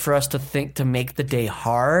create for us to think to make the day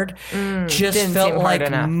hard just didn't felt seem hard like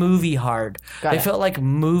enough. movie hard. Got They it. felt like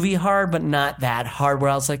movie hard, but not that hard.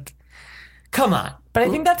 Where I was like, come on. But I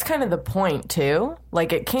think that's kind of the point too.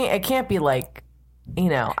 Like it can't be like, you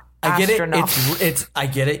know, I get it. astronaut- It's. I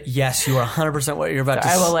get it. Yes, you are 100% what you're about to.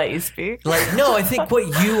 I will let you speak. Like no, I think what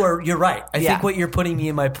you are. You're right. I Yeah. think what you're putting me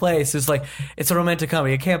in my place is like it's a romantic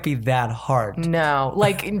comedy. It can't be that hard. No,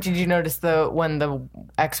 like, did you notice when the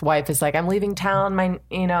ex-wife is like, "I'm leaving town.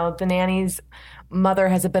 The nanny's mother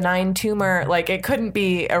has a benign tumor." Like, it couldn't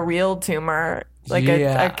be a real tumor, like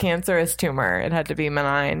Yeah. a cancerous tumor. It had to be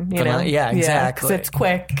benign. You know, Benign, yeah, exactly. 'cause it's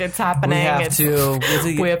quick. It's happening. We have it's, to.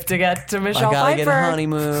 We have to get to I Michelle gotta Pfeiffer. get a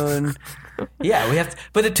honeymoon. Yeah, we have to,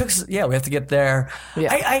 but it took. Yeah, we have to get there.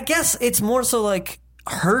 Yeah. I guess it's more so like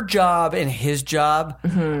her job and his job.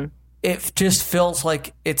 Mm-hmm. It just feels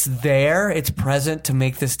like it's there, it's present to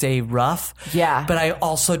make this day rough. Yeah. But I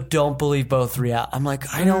also don't believe both real. I'm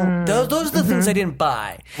like, I don't. Those are the things I didn't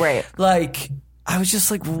buy. Right. Like. I was just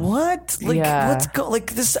like, what? Like, Yeah. what's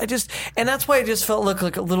like this? And that's why I just felt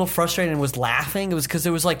like a little frustrated and was laughing. It was because it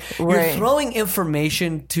was like, you're Right. throwing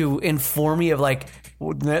information to inform me of like,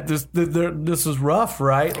 this is rough,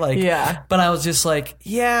 right? Like, Yeah. But I was just like,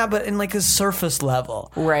 yeah, but in like a surface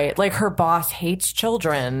level. Right. Like her boss hates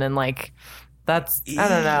children and like that's I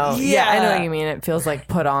don't know. Yeah, I know Yeah. what you mean. It feels like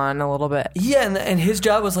put on a little bit. Yeah, and his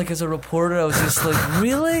job was like as a reporter. I was just like,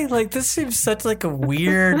 really? Like this seems such like a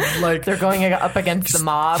weird like They're going up against the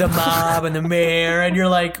mob. the mob and the mayor, and you're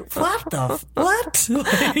like, what? Like,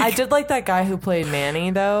 I did like that guy who played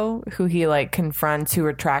Manny though, who he like confronts, who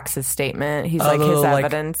retracts his statement. He's like the his little, like,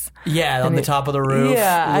 evidence. Yeah, on the top of the roof.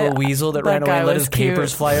 Yeah, the little I- weasel that that ran away guy and let was his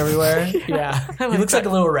papers cute. fly everywhere. Yeah. He looks like a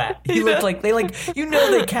little rat. He looked like they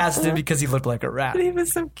cast him because he looked like a rat. He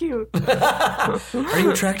was so cute. Are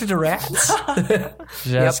you attracted to rats?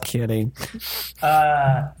 Just kidding.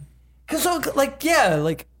 Cause so like yeah,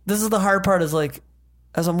 like this is the hard part is like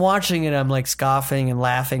as I'm watching it, I'm like scoffing and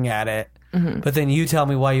laughing at it. But then you tell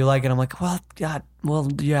me why you like it. I'm like, well, God, well,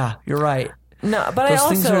 yeah, you're right. No, but those I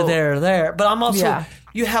things also- are there. But I'm also Yeah.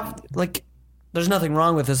 you have like there's nothing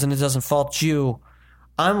wrong with this, and it doesn't fault you.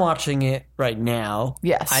 I'm watching it right now.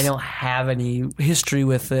 Yes. I don't have any history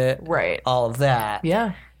with it. Right. All of that.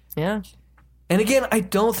 Yeah. Yeah. And again, I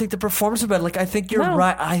don't think the performance is bad. Like, I think you're No.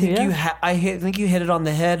 right. I think Yeah. I think you hit it on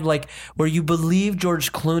the head. Like, where you believe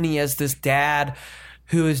George Clooney as this dad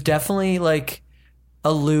who is definitely like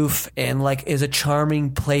aloof and like is a charming,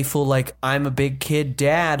 playful, like I'm a big kid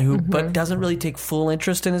dad who, but doesn't really take full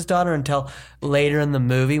interest in his daughter until later in the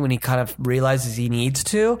movie when he kind of realizes he needs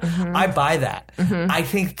to. I buy that. I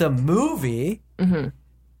think the movie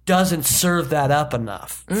doesn't serve that up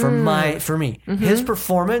enough for me. His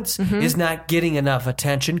performance is not getting enough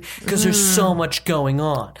attention because there's so much going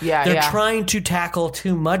on. Yeah, They're yeah. trying to tackle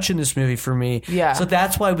too much in this movie for me. Yeah. So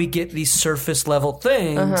that's why we get these surface level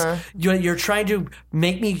things. You're trying to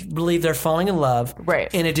make me believe they're falling in love.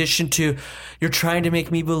 Right. In addition to, you're trying to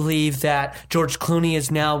make me believe that George Clooney is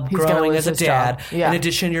now gonna growing lose as a his dad. job. Yeah. In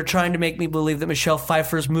addition, you're trying to make me believe that Michelle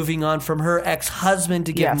Pfeiffer is moving on from her ex-husband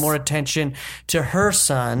to give Yes. more attention to her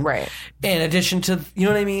son. Right. In addition to, you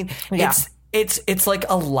know what I mean? Yeah. It's like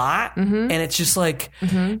a lot, and it's just like,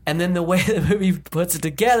 and then the way the movie puts it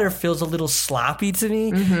together feels a little sloppy to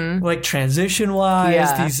me, like transition wise.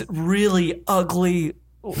 Yeah. These really ugly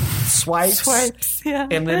swipes, Yeah.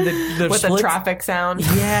 and then the With the splits. traffic sound.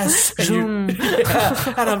 Yes, and,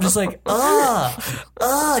 and I'm just like,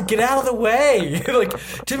 get out of the way.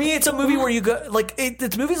 Like, to me, it's a movie where you go, like,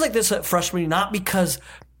 it's movies like this that frustrate me, not because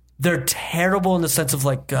they're terrible in the sense of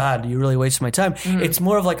like, God, you really wasted my time. It's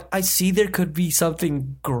more of like, I see there could be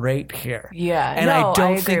something great here. Yeah. And No, I I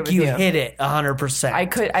don't agree think with you you. hit it 100%.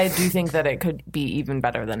 I do think that it could be even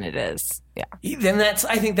better than it is. Yeah. Then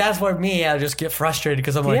I think that's where I just get frustrated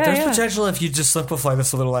because I'm like, Yeah, there's yeah. potential if you just simplify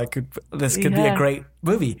this a little. This could be a Yeah. great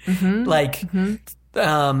movie. Like,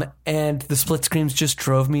 and the split screens just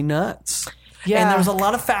drove me nuts. Yeah. And there was a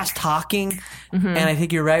lot of fast talking, and I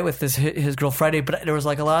think you're right with this His Girl Friday. But there was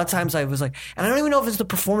like a lot of times I was like, and I don't even know if it's the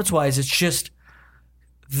performance wise. It's just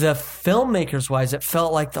the filmmakers wise. It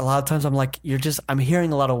felt like a lot of times I'm like, I'm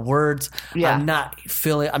hearing a lot of words. Yeah. I'm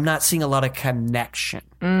not seeing a lot of connection.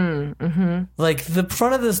 Like the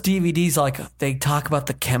front of this DVD's like they talk about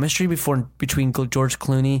the chemistry between George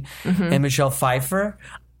Clooney and Michelle Pfeiffer.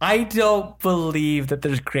 I don't believe that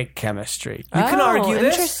there's great chemistry. You can argue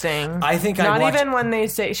this. Interesting. I think not I watched, even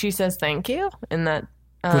when she says thank you in that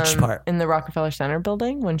Which part? in the Rockefeller Center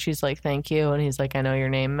building when she's like thank you and he's like I know your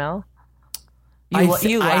name, Mel. I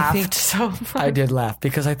You laughed think so much. I did laugh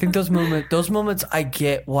because I think those moments I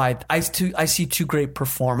get why I see two great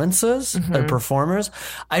performances or performers.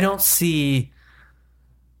 I don't see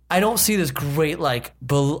this great like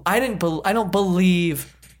I don't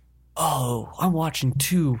believe. Oh, I'm watching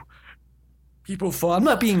two people fall. I'm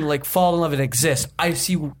not being like fall in love and exist. I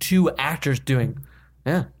see two actors doing.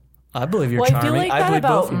 Yeah, I believe you're Well, I charming. feel like that believe both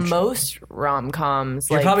about of you are charming. most rom-coms.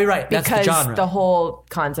 You're probably right. That's the because genre. the whole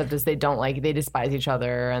concept is they despise each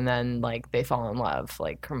other and then like they fall in love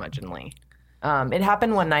like curmudgeonly. It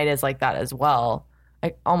Happened One Night is like that as well.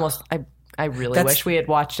 I really That's- wish we had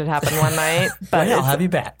watched It Happen One Night. But Well, I'll it's- have you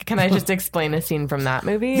back. Can I just explain a scene from that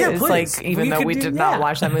movie? Yeah, It's please. like even You though could we do did that. not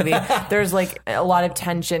watch that movie, there's like a lot of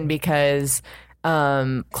tension because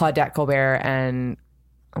Claudette Colbert and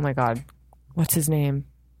oh my god, what's his name?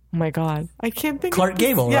 Oh my god, I can't think. Clark of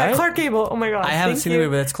Gable, Yeah, right? Clark Gable. Oh my god, I haven't Thank seen the you.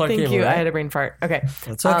 movie, but it's Clark Thank Gable, you. right? I had a brain fart. Okay,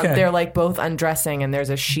 That's okay. they're like both undressing, and there's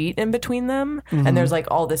a sheet in between them, and there's like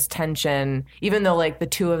all this tension, even though like the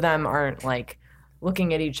two of them aren't like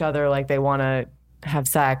looking at each other like they want to have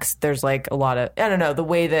sex. There's like a lot of I don't know the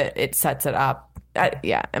way that it sets it up.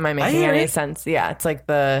 Yeah, am I making hear any it. sense? Yeah, it's like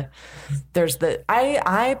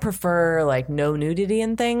I prefer like no nudity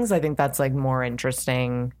in things. I think that's like more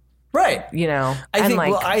interesting. Right. You know,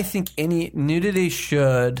 I think any nudity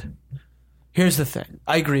should. Here's the thing.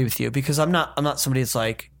 I agree with you because I'm not somebody that's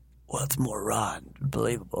like, well, it's more raw and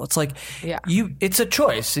believable. It's like, Yeah. it's a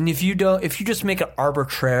choice, and if you just make an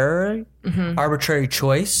arbitrary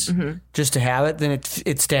choice just to have it, then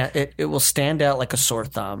it will stand out like a sore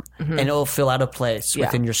thumb, and it will feel out of place Yeah.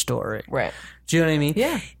 within your story. right. Do you know what I mean?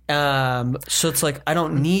 Yeah. So it's like I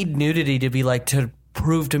don't need nudity to be like to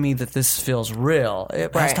prove to me that this feels real.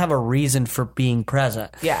 It has Right. to have a reason for being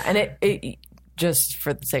present. Yeah, and it just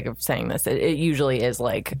for the sake of saying this, it usually is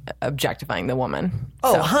like objectifying the woman.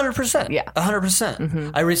 Oh, So, 100%. Yeah.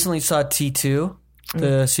 100%. I recently saw T2,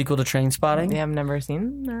 the sequel to Trainspotting. yeah, I've never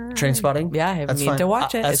seen that. Trainspotting? Yeah, I That's need fine. to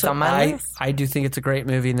watch it. That's It's on my I, list. I do think it's a great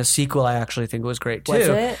movie, and the sequel I actually think was great too. Was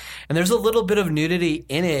it? And there's a little bit of nudity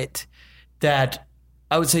in it that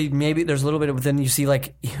I would say maybe there's a little bit of, then you see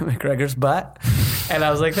like Ewan McGregor's butt, And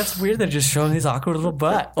I was like, that's weird. They're just showing his awkward little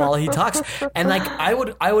butt while he talks. And like, I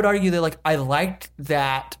would argue that like I liked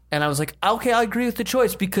that. And I was like, okay, I agree with the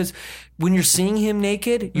choice because when you're seeing him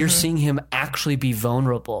naked, you're seeing him actually be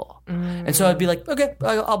vulnerable. And so I'd be like, okay,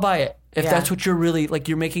 I'll buy it. If that's what you're really like,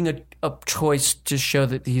 you're making a choice to show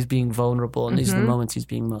that he's being vulnerable, and these are the moments he's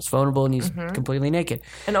being most vulnerable, and he's completely naked.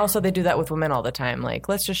 And also, they do that with women all the time. Like,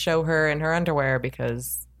 let's just show her in her underwear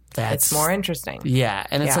because it's more interesting. Yeah,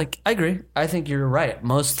 and it's like, I agree. I think you're right.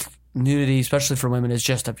 Most nudity, especially for women, is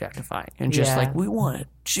just objectifying and just like we want to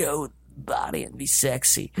show the body and be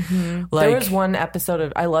sexy. Like, there was one episode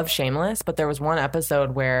of I love Shameless, but there was one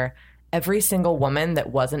episode where every single woman that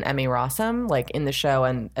wasn't Emmy Rossum, like in the show,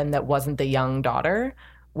 and that wasn't the young daughter,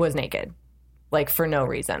 was naked, like for no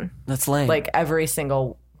reason. That's lame. Like every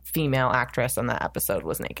single female actress on that episode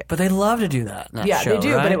was naked. But they love to do that. In that show, they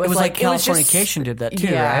do. Right? But it was like Californication did that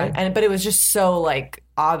too, right? But it was just so like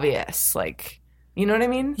obvious, like you know what I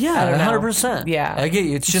mean? Yeah, I don't know. 100%. Yeah, I get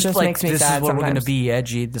you. It's just like makes me this is sad what we're going to sometimes. be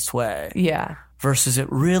edgy this way. Yeah, Versus it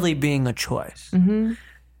really being a choice.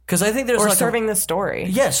 Because I think there's or like serving the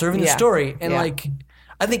story. serving the story, and Yeah. like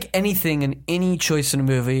I think anything in any choice in a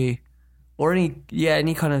movie, or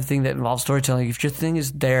any kind of thing that involves storytelling, if your thing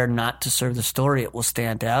is there not to serve the story, it will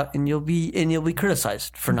stand out, and you'll be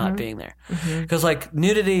criticized for not being there. Because like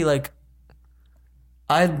nudity, like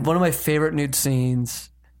one of my favorite nude scenes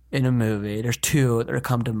in a movie. There's two that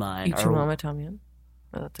come to mind. Ichimama Tomyan.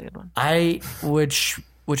 Oh, that's a good one.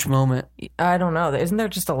 Which moment? I don't know. Isn't there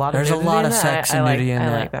just a lot of There's a nudity lot in of that? sex and nudity in I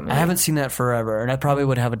that. like that movie. I haven't seen that forever, and I probably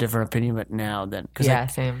would have a different opinion of it now than because Yeah,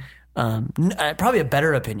 same. probably a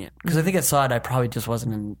better opinion because I think I saw it. I probably just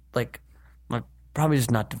wasn't in probably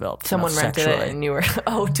just not developed. Someone enough rented sexually. it and you were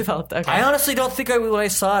developed. Okay. I honestly don't think when I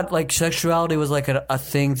saw it, like sexuality was like a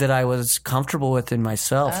thing that I was comfortable with in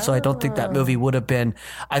myself. So I don't think that movie would have been.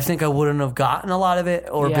 I think I wouldn't have gotten a lot of it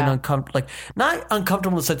or been uncomfortable. Like not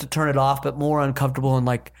uncomfortable in the sense to turn it off, but more uncomfortable in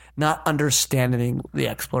like not understanding the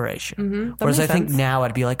exploration. Whereas I makes think sense. now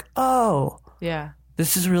I'd be like, oh, Yeah.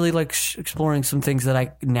 this is really like exploring some things that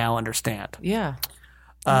I now understand. Yeah.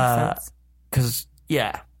 Makes sense. Because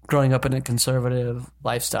growing up in a conservative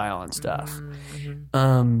lifestyle and stuff.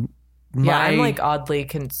 Yeah, I'm like oddly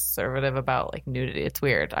conservative about like nudity. It's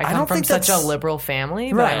weird. I come don't from think such a that's- liberal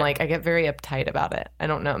family, but Right. I'm like I get very uptight about it. I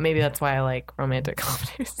don't know. Maybe that's why I like romantic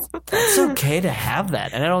comedies. It's okay to have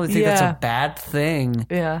that, and I don't think that's Yeah. a bad thing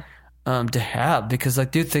Yeah. to have because I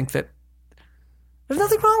do think that there's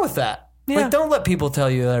nothing wrong with that. Yeah. Like, don't let people tell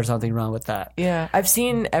you there's nothing wrong with that. Yeah, I've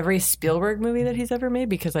seen every Spielberg movie that he's ever made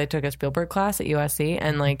because I took a Spielberg class at USC,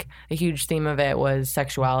 and like a huge theme of it was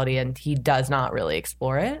sexuality, and he does not really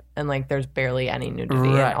explore it, and like there's barely any nudity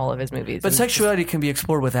Right. in all of his movies. But And sexuality can be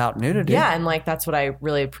explored without nudity. yeah, and like that's what I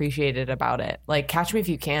really appreciated about it. Like Catch Me If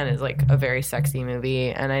You Can is like a very sexy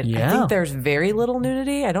movie, and I think there's very little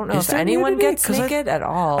nudity. I don't know Is if there anyone nudity? gets 'Cause naked at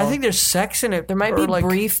all. I think there's sex in it. there might or, be like,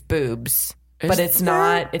 brief boobs. But it's there?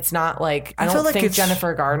 not. It's not like I I feel don't like think it's-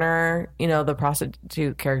 Jennifer Garner, the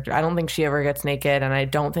prostitute character. I don't think she ever gets naked, and I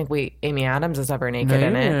don't think Amy Adams is ever naked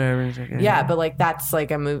in it. Yeah, but like that's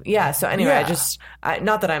like a movie. Yeah. So anyway, Yeah.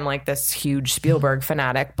 not that I'm like this huge Spielberg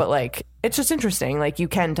fanatic, but like it's just interesting. Like you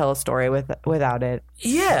can tell a story without it.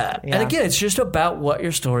 Yeah. Yeah. And again, it's just about what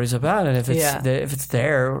your story's about, and if it's Yeah. if it's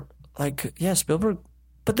there, like Spielberg.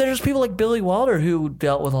 But there's people like Billy Wilder who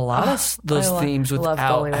dealt with a lot of those themes I love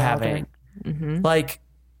without Billy Wilder. having like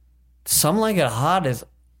Some Like It Hot is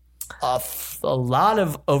a lot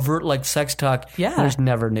of overt like sex talk. Yeah. There's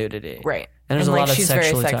never nudity. Right. And there's a like lot of she's very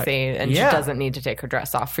sexually sexy, and Yeah. she doesn't need to take her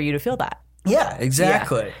dress off for you to feel that. Yeah,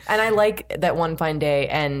 exactly. Yeah. And I like that One Fine Day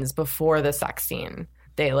ends before the sex scene.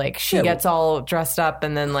 She Yeah. gets all dressed up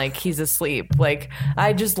and then like he's asleep. Like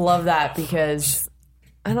I just love that because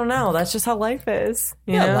I don't know, that's just how life is.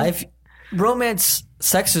 You know? Life, romance,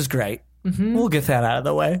 sex is great. We'll get that out of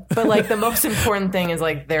the way. But like the most important thing is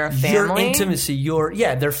like they're a family. Your intimacy,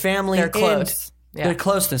 their family, They're close. and their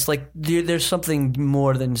closeness. Like there's something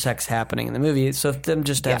more than sex happening in the movie. So if them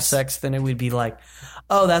just have sex, then it would be like,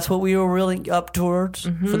 oh, that's what we were really up towards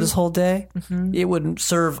for this whole day. It wouldn't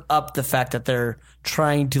serve up the fact that they're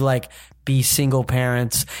trying to like be single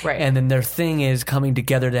parents, Right. And then their thing is coming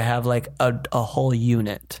together to have like a whole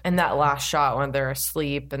unit. And that last shot when they're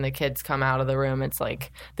asleep and the kids come out of the room, it's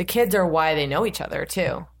like the kids are why they know each other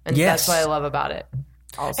too. And Yes. that's what I love about it.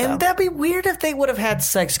 Also. And that'd be weird if they would have had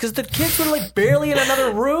sex because the kids were like barely in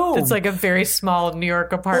another room. It's like a very small New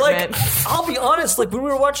York apartment. Like, I'll be honest, like when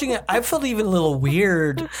we were watching it, I felt even a little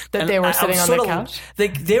weird That And they were I was sitting on sort the of- couch?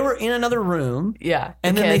 They were in another room. Yeah,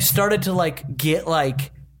 And the then they kids. started to like get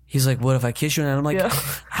like he's like, what if I kiss you? And I'm like,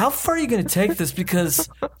 how far are you going to take this? Because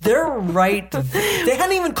they're right. They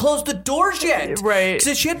hadn't even closed the doors yet. Right.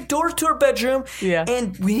 Because she had doors to her bedroom. Yeah.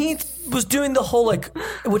 And he was doing the whole like,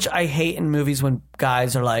 which I hate in movies when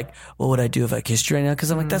guys are like, what would I do if I kissed you right now?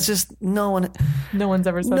 Because I'm like, that's just no one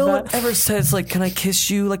ever said no that. one ever says like, can I kiss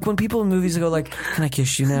you? Like when people in movies go like, can I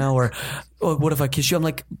kiss you now? Or what if I kiss you? I'm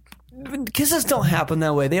like, kisses don't happen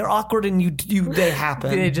that way. They're awkward and they happen.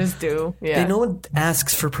 They just do. Yeah. No one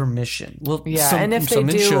asks for permission. Well, Yeah, and if they do,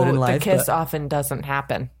 the kiss often doesn't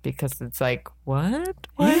happen because it's like, what?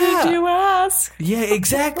 Why did you ask? Yeah,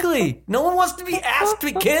 exactly. No one wants to be asked to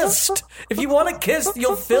be kissed. If you want a kiss,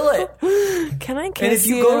 you'll feel it. Can I kiss you? And if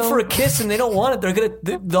you go for a kiss and they don't want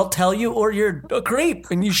it, they'll tell you, or you're a creep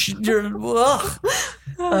and you're ugh.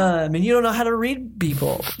 And you don't know how to read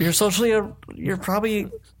people. You're probably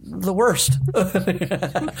the worst.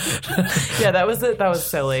 Yeah, that was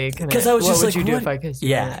silly. Because I was just like, what would you do if I kissed you?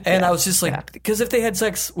 Yeah, and I was just like, because if they had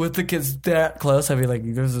sex with the kids that close, I'd be like,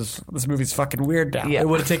 this movie's fucking weird now. Yeah. It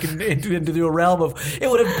would have taken it into a realm of, it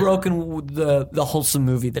would have broken the wholesome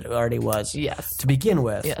movie that it already was. Yes. To begin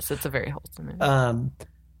with. Yes, it's a very wholesome movie.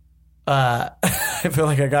 I feel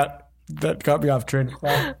like that got me off train of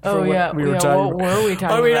thought. Oh yeah, we were what were we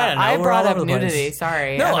talking about? I brought up nudity.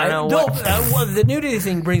 Sorry, No, I don't know what. the nudity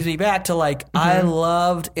thing brings me back to like I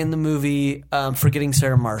loved in the movie Forgetting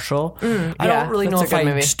Sarah Marshall. I don't really know if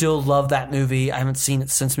I still love that movie. I haven't seen it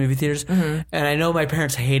since movie theaters, and I know my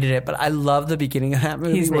parents hated it, but I love the beginning of that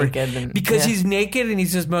movie. He's naked because he's naked and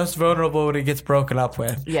he's his most vulnerable when he gets broken up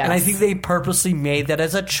with. Yes. And I think they purposely made that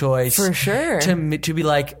as a choice for sure to be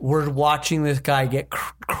like, we're watching this guy get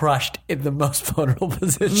crushed in the most vulnerable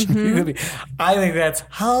position you could be. I think that's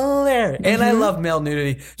hilarious. And I love male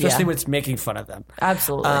nudity, especially when it's making fun of them.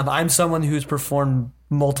 Absolutely. I'm someone who's performed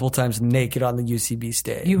multiple times naked on the UCB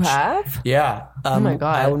stage. You have? Yeah. Oh my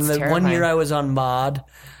God. One year I was on Mod.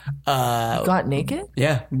 You got naked?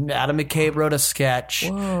 Yeah. Adam McCabe wrote a sketch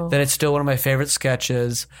that it's still one of my favorite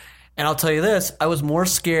sketches. And I'll tell you this, I was more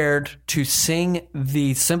scared to sing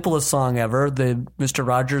the simplest song ever, the Mr.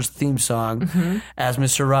 Rogers theme song, as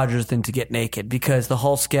Mr. Rogers than to get naked. Because the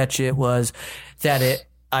whole sketch, it was that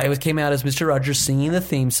I came out as Mr. Rogers singing the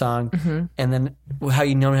theme song, and then how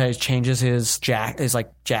he changes his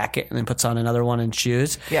jacket and then puts on another one and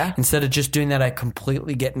shoes. Yeah. Instead of just doing that, I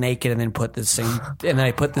completely get naked and then put the same,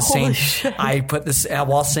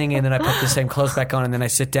 while singing, and then I put the same clothes back on, and then I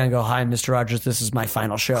sit down and go, "Hi, Mr. Rogers, this is my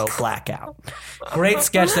final show." Blackout. Great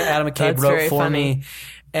sketch that Adam McCabe wrote for me,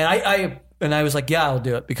 and I was like, yeah, I'll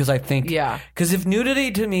do it because I think, because if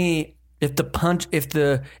nudity to me, if the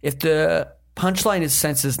punchline is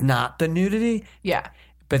sense is not the nudity. Yeah.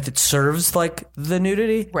 But it serves like the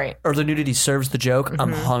nudity. Right. Or the nudity serves the joke.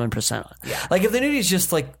 I'm 100% on. Yeah. Like if the nudity is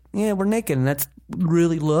just like, yeah, we're naked and that's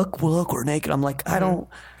really look, we're naked. I'm like, I don't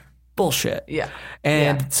bullshit. Yeah.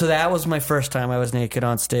 And so that was my first time I was naked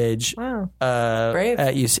on stage. Wow. Brave.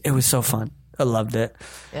 At UC. It was so fun. I loved it.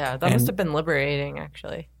 Yeah. That must have been liberating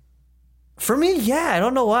actually. For me, yeah. I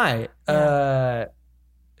don't know why. Yeah.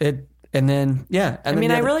 And then, yeah.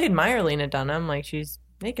 And I really admire Lena Dunham. Like, she's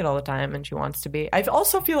naked all the time and she wants to be. I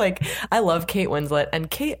also feel like I love Kate Winslet.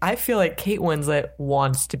 And I feel like Kate Winslet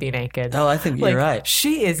wants to be naked. Oh, I think you're right.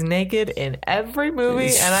 She is naked in every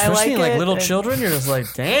movie. And I especially like it. Like little children, you're just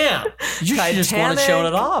like, damn. You should just want to show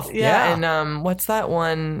it off. Yeah. And what's that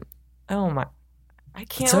one? Oh, my. I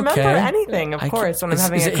can't remember anything, of course, when I'm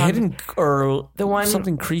having a hidden or the one,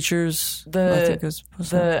 something creatures.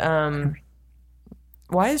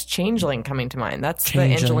 Why is Changeling coming to mind? That's the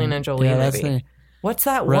Angelina Jolie movie. What's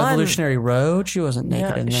that one? Revolutionary Road? She wasn't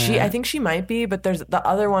naked in that. I think she might be, but there's the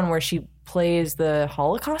other one where she plays the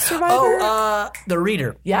Holocaust survivor. Oh, The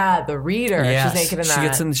Reader. Yeah, The Reader. Yes. She's naked in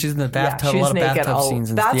that. She's in the bathtub. A lot of bathtub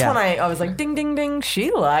scenes. That's when I was like, ding, ding, ding.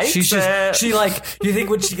 She likes it. She like, you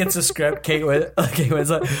think when she gets a script, Kate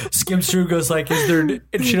Winslet skims through, goes like, is there,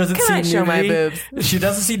 if she doesn't see nudity. Show my boobs? She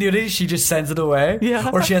doesn't see nudity, she just sends it away.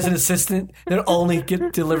 Yeah. Or she has an assistant that only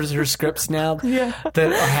delivers her scripts now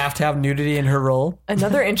that have to have nudity in her role.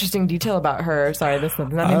 Another interesting detail about her, sorry, this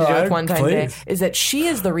has nothing to do with One Time Day, is that she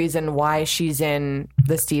is the reason why she's in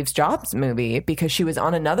the Steve Jobs movie, because she was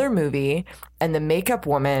on another movie and the makeup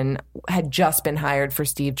woman had just been hired for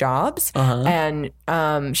Steve Jobs, and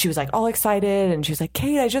she was like all excited and she was like,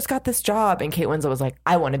 Kate, I just got this job, and Kate Winslet was like,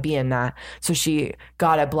 I want to be in that. So she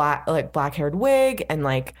got a black haired wig and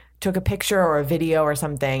like took a picture or a video or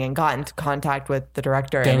something and got into contact with the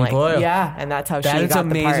director. Danny Boyle. Yeah, and that's how she got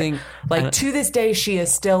amazing. The part. Like, to this day, she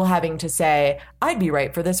is still having to say, I'd be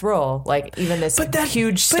right for this role. Like, even this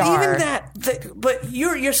huge star. But even but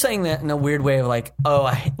you're saying that in a weird way of like,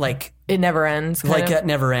 It never ends. kind Like of. that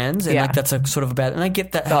never ends, and Yeah. like that's a sort of a bad. And I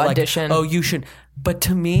get that. The how, audition. Like, oh, you should. But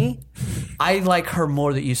to me, I like her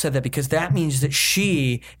more that you said that because that means that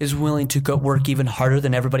she is willing to go work even harder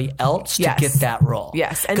than everybody else to Yes. get that role.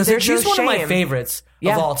 Yes, and because there's she's no one of my shame. favorites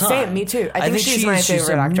Yeah, of all time. same, me too. I think she's my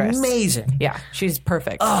favorite actress. Amazing. Yeah, she's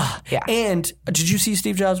perfect. Yeah, And did you see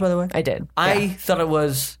Steve Jobs? By the way, I did. I Yeah. thought it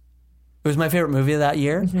was my favorite movie of that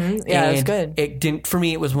year. Yeah, it was And good. It didn't for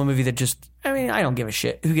me. It was one movie that just. I mean, I don't give a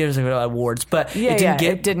shit. Who gives about awards? But Yeah, it didn't yeah,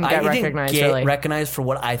 get. it didn't get recognized, Get really. recognized for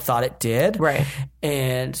what I thought it did. Right.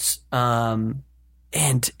 And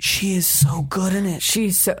she is so good in it.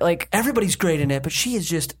 She's so, like Everybody's great in it, but she is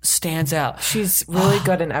just stands out. she's really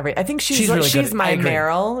good in every. I think she's She's really good. she's I my agree.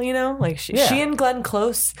 Meryl. You know, like she and Glenn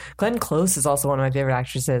Close. Glenn Close is also one of my favorite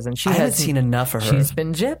actresses, and she I haven't has seen enough of her. She's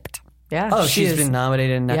been gypped. Yeah. Oh, she she's is- been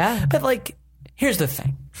nominated. And Yeah. But like, here's the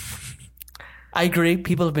thing. I agree.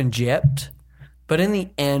 People have been gypped. But in the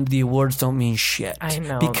end, the awards don't mean shit. I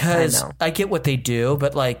know, Because I know. I get what they do,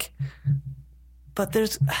 but like, but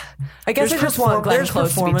there's. I guess I there's just want Glenn there's Close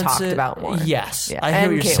to be talked performances- about more. Yes, Yeah. I hear And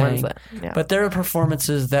what you're Kate saying. Winslet. Yeah. But there are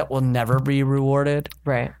performances that will never be rewarded.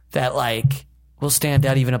 Right. That like will stand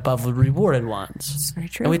out even above the rewarded ones. It's very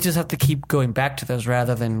true. And we just have to keep going back to those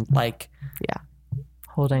rather than like, Yeah.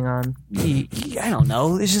 Holding on. I don't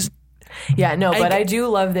know. It's just. Yeah, no, but I- I do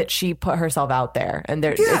love that she put herself out there, and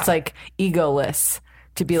there, Yeah. it's like egoless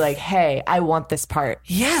to be like, "Hey, I want this part,"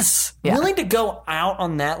 Yes, Yeah. willing to go out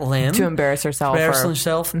on that limb to embarrass herself. embarrass or-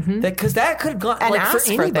 himself. Because that could have gone And like ask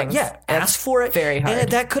for anybody. things. Yeah, That's ask for it. very hard.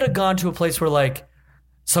 And that could have gone to a place where like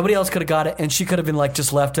somebody else could have got it, and she could have been like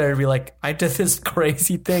just left there and be like, "I did this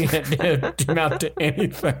crazy thing that didn't amount to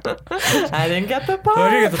anything. I didn't get the I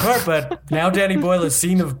part. didn't get the part, but now Danny Boyle has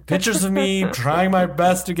seen the pictures of me trying my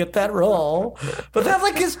best to get that role. But that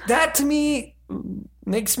like is that to me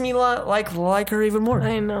makes me like her even more.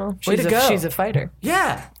 I know. Way to go. She's a fighter.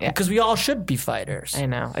 Yeah, because we all should be fighters. I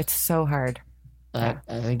know. It's so hard. I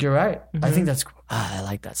think you're right. Mm-hmm. I think that's. I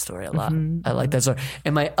like that story a lot. I like that story.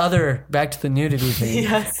 And my other back to the nudity thing.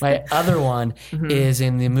 Yes. Mm-hmm. My other one is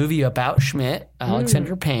in the movie about Schmidt,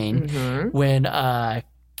 Alexander Payne, when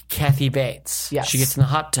Kathy Bates. Yes. She gets in the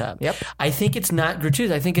hot tub. Yep. I think it's not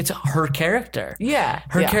gratuitous. I think it's her character. Yeah.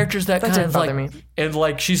 Her yeah. character's that kind didn't of bother like, me. and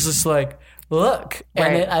like she's just like, look,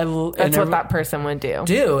 Right. and That's what that person would do.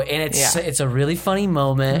 and it's Yeah. it's a really funny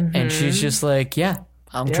moment, and she's just like, yeah.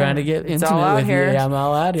 I'm trying to get It's all intimate out with here. you. I'm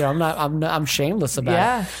all out here. I'm shameless about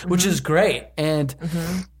Yeah. it, which is great. And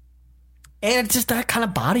it's just that kind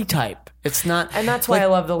of body type. It's not, And that's why I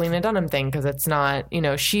love the Lena Dunham thing, because it's not,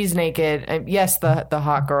 she's naked. And yes, the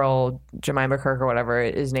hot girl, Jemima Kirk or whatever,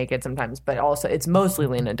 is naked sometimes, but also it's mostly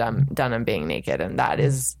Lena Dunham being naked, and that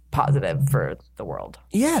is positive for the world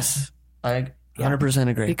yes, I 100%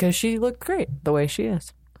 agree. because she looked great the way she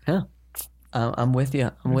is. Yeah. I'm with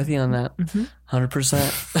you. I'm with you on that. Mm-hmm.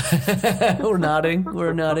 100%. We're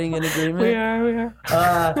nodding in agreement. We are.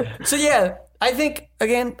 So yeah, I think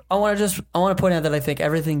again, I want to point out that I think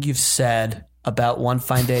everything you've said about One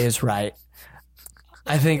Fine Day is right.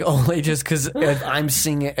 I think only just because I'm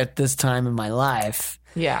seeing it at this time in my life,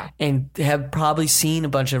 Yeah. and have probably seen a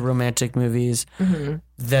bunch of romantic movies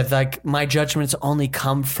that like my judgments only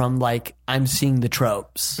come from like I'm seeing the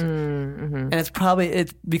tropes, and it's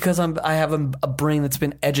because I have a brain that's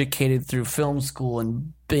been educated through film school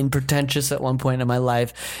and been pretentious at one point in my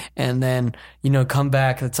life, and then come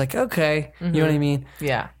back and it's like okay, you know what I mean?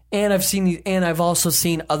 Yeah. And I've seen these, and I've also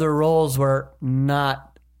seen other roles where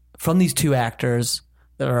not from these two actors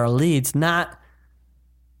that are our leads, not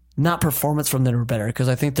performance from them are better, because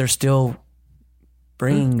I think they're still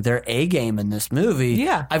bringing their A game in this movie.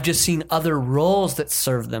 Yeah. I've just seen other roles that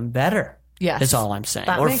serve them better. Yes. Is all I'm saying.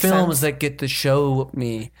 That Or makes films sense. that get to show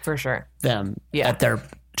me For sure. them Yeah. at their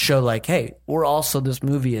show, like, hey, we're also, this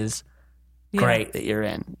movie is great that you're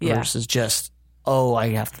in, Yeah. versus just, oh, I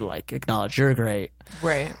have to like acknowledge you're great.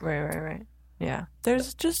 Right. Yeah.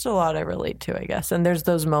 There's just a lot I relate to, I guess. And there's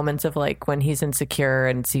those moments of like when he's insecure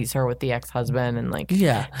and sees her with the ex-husband and like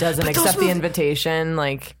Yeah. doesn't But those accept the movies- invitation.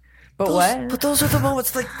 Like, but Those- what? But those are the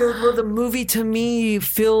moments like where the movie to me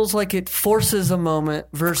feels like it forces a moment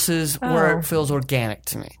versus where Oh. it feels organic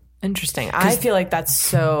to me. Interesting. I feel like that's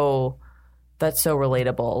so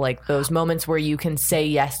relatable. Like those moments where you can say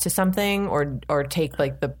yes to something or take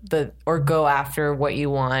like the or go after what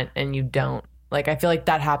you want and you don't. Like I feel like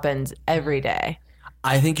that happens every day,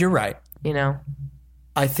 I think you're right.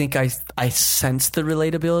 I think I sense the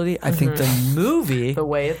relatability. I think the movie, the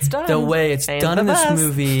way it's done. the way it's ain't done the in this best.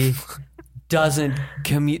 movie does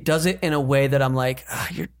it in a way that I'm like,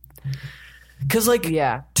 Because, like,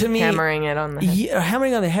 Yeah. to me, Hammering it on the head. yeah,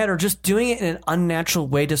 hammering on the head or just doing it in an unnatural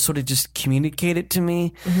way to sort of just communicate it to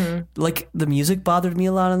me. Like, the music bothered me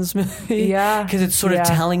a lot in this movie. Yeah. Because it's sort of Yeah.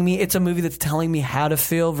 telling me, it's a movie that's telling me how to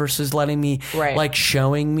feel versus letting me, Right. like,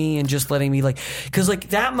 showing me and just letting me, like, because, like,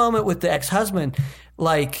 that moment with the ex-husband,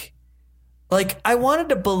 like, I wanted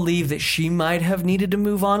to believe that she might have needed to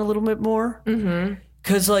move on a little bit more.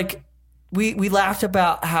 Because, like, we laughed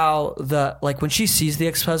about how when she sees the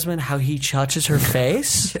ex-husband, how he touches her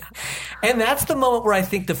face. And that's the moment where I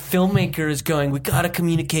think the filmmaker is going, we got to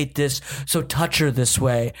communicate this, so touch her this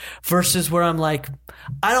way. Versus where I'm like,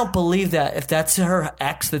 I don't believe that if that's her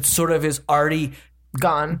ex that sort of is already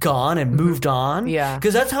Gone. and moved on. Yeah.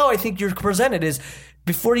 Because that's how I think you're presented is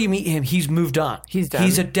before you meet him, he's moved on. He's done.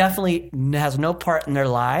 He's definitely has no part in their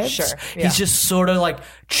lives. Sure, yeah. He's just sort of like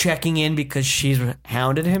checking in because she's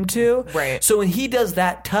hounded him to. Right. So when he does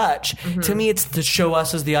that touch, to me, it's to show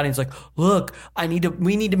us as the audience, like, look,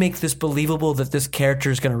 we need to make this believable that this character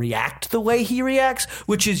is going to react the way he reacts,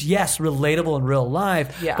 which is, yes, relatable in real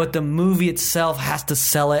life. Yeah. But the movie itself has to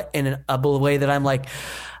sell it in a way that I'm like,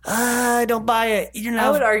 I don't buy it. You're not. I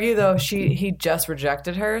would argue though he just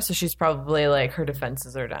rejected her, so she's probably like her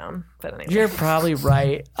defenses are down. But anyway, You're probably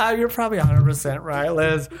right. You're probably 100% right,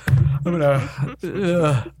 Liz. I'm gonna.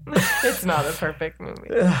 it's not a perfect movie.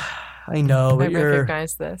 I know, I but you're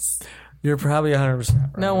recognize this. probably 100%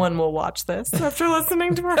 right. No one will watch this after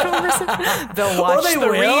listening to our conversation. They'll watch they The will.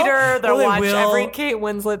 Reader. They'll Or they watch will. every Kate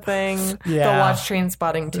Winslet thing. Yeah. They'll watch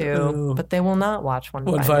Trainspotting too. Ooh. But they will not watch One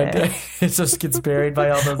One Fine fine Day. day. It just gets buried by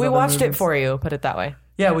all those. We other watched it movies. for you. Put it that way.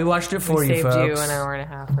 Yeah, we watched it for We you, saved folks. you an hour and a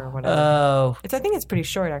half or whatever. Oh, I think it's pretty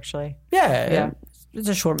short, actually. yeah. It's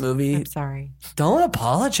a short movie. I'm sorry. Don't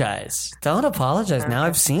apologize. Now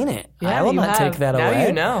I've seen it. Yeah, I will you not have. take that now away.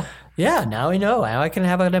 You know. Yeah, now I know. Now I can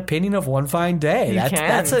have an opinion of One Fine Day. You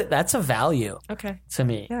can. That's a value Okay. to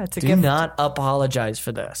me. Yeah, it's a Do gift. not apologize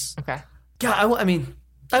for this. Okay. Yeah, I mean,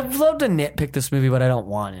 I'd love to nitpick this movie, but I don't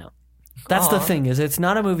want to. That's the Aw. thing is, it's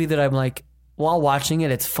not a movie that I'm like, while watching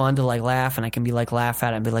it, it's fun to like laugh, and I can be like laugh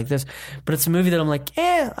at it and be like this. But it's a movie that I'm like,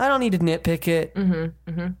 I don't need to nitpick it.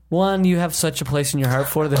 One, you have such a place in your heart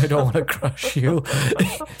for that I don't want to crush you.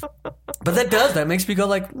 But that makes me go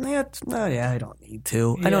like, I don't need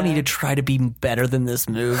to. I don't Yeah. need to try to be better than this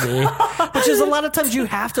movie. Which is a lot of times you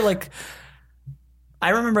have to like. I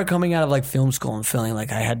remember coming out of like film school and feeling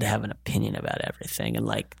like I had to have an opinion about everything and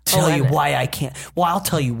like tell you why I can't. Well, I'll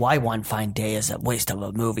tell you why One Fine Day is a waste of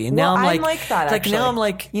a movie. And now Well, I'm I'm like that, like now actually. I'm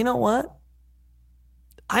like, you know what?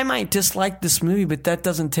 I might dislike this movie, but that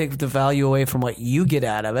doesn't take the value away from what you get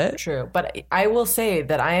out of it. True. But I will say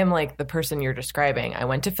that I am like the person you're describing. I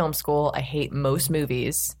went to film school. I hate most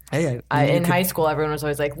movies. Hey, In high school, everyone was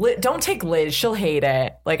always like, don't take Liz. She'll hate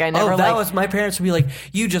it. Like, I never that like. was my parents would be like,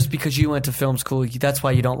 you just because you went to film school, that's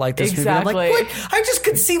why you don't like this movie. I'm like, Exactly. what? I just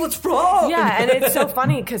could see what's wrong. Yeah, and it's so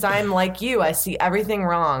funny because I'm like you. I see everything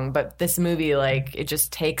wrong, but this movie, like, it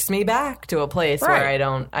just takes me back to a place Right.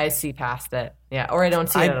 where I see past it. Yeah, or I don't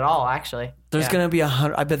see it at all, actually. There's Yeah. gonna be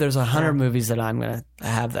 100. I bet there's 100 movies that I'm gonna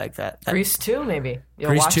have like that. Grease 2, maybe. You'll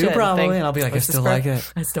Grease watch 2 it and probably, think, and I'll be like, I "What's this still for?" like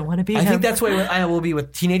it. I still want to be I him. think that's why I will be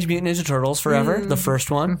with Teenage Mutant Ninja Turtles forever, the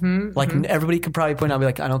first one. Everybody could probably point out and be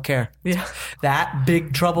like, I don't care. Yeah. That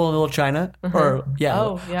Big Trouble in Little China, or Oh,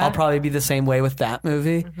 yeah. I'll probably be the same way with that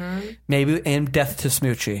movie. Maybe and Death to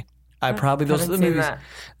Smoochie. I probably those are the haven't seen movies. that.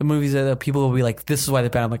 The movies that people will be like, this is why they're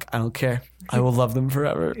bad. I'm like, I don't care. I will love them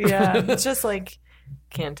forever. Yeah, it's just like,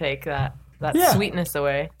 can't take that Yeah. sweetness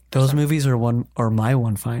away. Those movies are my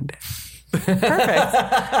One Fine Day.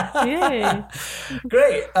 Yay.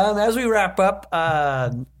 Great. As we wrap up,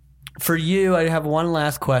 for you, I have one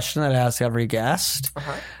last question that I ask every guest.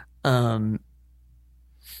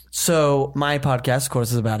 So my podcast, of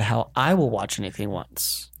course, is about how I will watch anything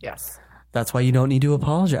once. Yes. That's why you don't need to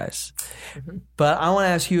apologize. But I want to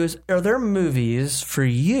ask you: are there movies for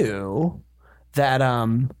you that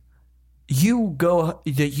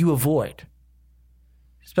you avoid?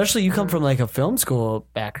 Especially you come from like a film school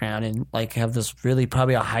background and like have this really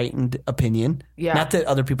probably a heightened opinion. Yeah. Not that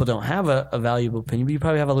other people don't have a valuable opinion, but you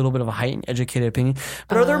probably have a little bit of a heightened educated opinion.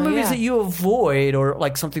 But are there movies yeah. that you avoid or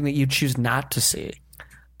like something that you choose not to see?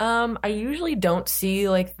 I usually don't see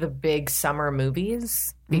like the big summer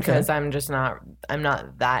movies because I'm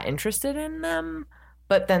not that interested in them.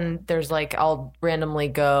 But then there's like, I'll randomly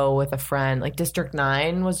go with a friend. Like District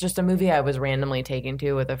 9 was just a movie I was randomly taken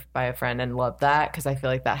to by a friend and loved that because I feel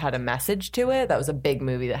like that had a message to it. That was a big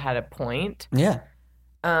movie that had a point. Yeah.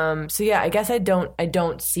 So yeah, I guess I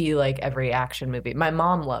don't see like every action movie. My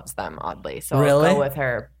mom loves them oddly, so Really? I'll go with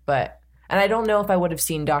her. And I don't know if I would have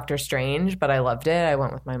seen Doctor Strange, but I loved it. I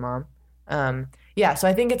went with my mom. Yeah, so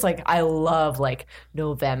I think it's like I love like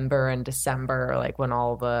November and December, like when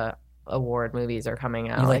all the award movies are coming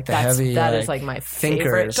out. You like the that's heavy, that like, is like my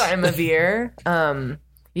favorite thinkers. time of year.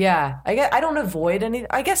 Yeah, I don't avoid any.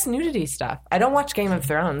 I guess nudity stuff. I don't watch Game of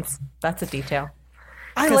Thrones. That's a detail.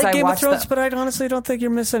 I 'Cause I like Game of watched Thrones, the- but I honestly don't think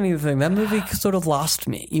you're missing anything. That movie sort of lost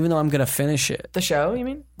me, even though I'm going to finish it. The show, you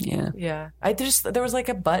mean? Yeah. Yeah. There was like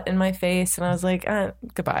a butt in my face, and I was like,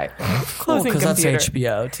 goodbye. Well, Closing because that's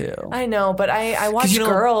computer. HBO, too. I know, but I watch you know-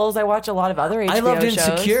 Girls. I watch a lot of other HBO I loved shows.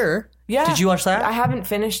 Insecure. Yeah. Did you watch that? I haven't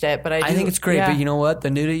finished it, but I do. I think it's great, yeah. but you know what? The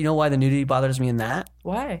nudity. You know why the nudity bothers me in that?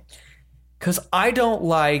 Why? Because I don't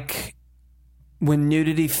like when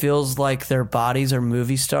nudity feels like their bodies are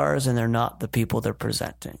movie stars and they're not the people they're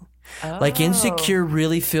presenting. Like Oh. Insecure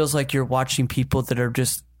really feels like you're watching people that are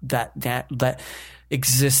just that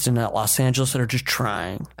exist in Los Angeles that are just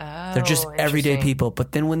trying. They're just everyday interesting. people.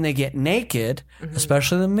 But then when they get naked, Mm-hmm.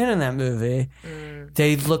 especially the men in that movie,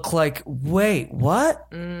 they look like, wait, what?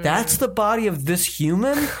 That's the body of this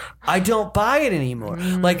human? I don't buy it anymore.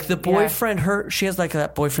 Like the boyfriend, she has like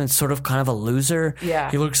that boyfriend that's sort of kind of a loser. Yeah.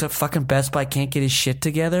 He looks at fucking Best Buy, can't get his shit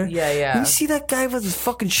together. Yeah, yeah. And you see that guy with his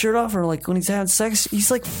fucking shirt off, or like when he's having sex, he's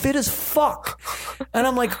like fit as fuck. And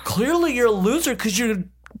I'm like, clearly you're a loser because you've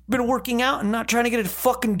been working out and not trying to get a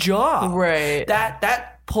fucking job. Right.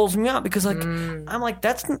 That pulls me out because like I'm like,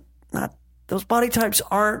 that's not, those body types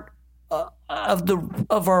aren't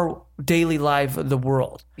of our daily life of the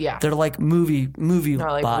world. Yeah. They're like movie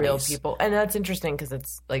Not like bodies. real people, and that's interesting because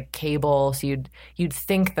it's like cable. So you'd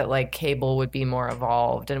think that like cable would be more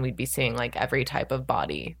evolved, and we'd be seeing like every type of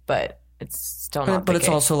body, but it's still not. But the it's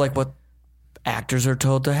case. also like what actors are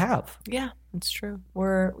told to have. Yeah, it's true.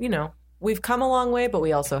 We've come a long way, but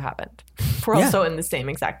we also haven't. We're Yeah. also in the same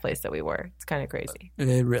exact place that we were. It's kind of crazy.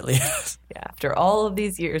 It really is. Yeah, after all of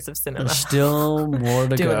these years of cinema, There's still more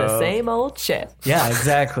to doing go. the same old shit. Yeah,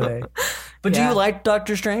 exactly. But do Yeah. you like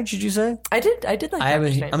Doctor Strange? Did you say? I did like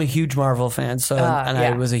Doctor Strange. I'm a huge Marvel fan, so and I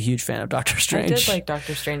yeah. was a huge fan of Doctor I Strange. did like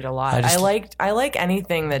Doctor Strange a lot. I just- I like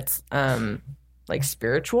anything that's like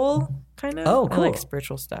spiritual kind of. Oh, I cool. like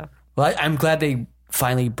spiritual stuff. Well, I'm glad they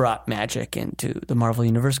finally brought magic into the Marvel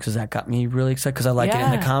universe because that got me really excited because I like it in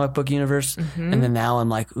Yeah. the comic book universe, and then now I'm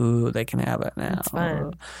like, ooh, they can have it now. It's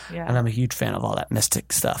fun. Yeah. And I'm a huge fan of all that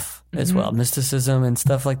mystic stuff as well, mysticism and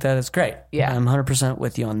stuff like that. It's great. Yeah. I'm 100%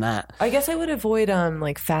 with you on that. I guess I would avoid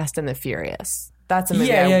like Fast and the Furious. That's a movie.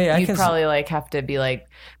 Yeah, I You'd can- probably like have to be like,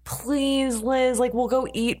 please, Liz, like we'll go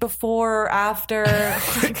eat before or after.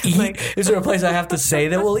 Eat? Is there a place I have to say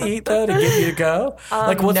that we'll eat though to get you to go?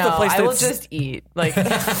 Like, what's no, the place I will that's just eat. Like,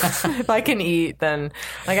 if I can eat, then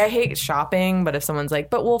like I hate shopping. But if someone's like,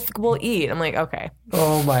 but we'll eat, I'm like, okay,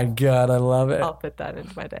 Oh my god, I love it. I'll fit that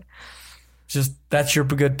into my day. Just that's your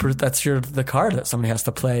the card that somebody has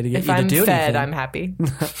to play to get If you to I'm do fed, anything. I'm happy.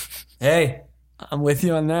 Hey, I'm with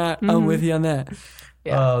you on that. I'm with you on that.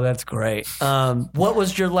 Yeah. Oh, that's great. What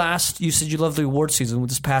was your last? You said you loved the award season. With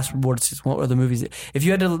this past award season, what were the movies? If you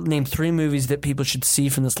had to name 3 movies that people should see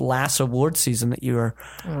from this last award season that you were,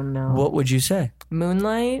 Oh no, what would you say?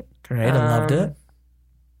 Moonlight. Great, I loved it.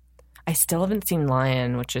 I still haven't seen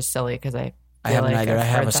Lion, which is silly because I I haven't either. I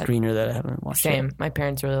have a heard that. screener that I haven't watched. Same. Yet. My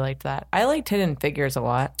parents really liked that. I liked Hidden Figures a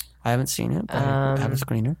lot. I haven't seen it. But I have a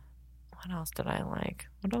screener. What else did I like?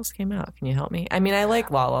 What else came out? Can you help me? I mean, I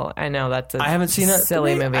like La La. I know that's a I haven't seen it.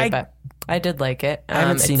 silly movie, I- but I did like it. I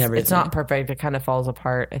haven't seen it's, everything. It's not perfect. It kind of falls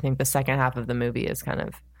apart. I think the second half of the movie is kind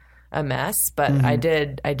of a mess, but Mm-hmm.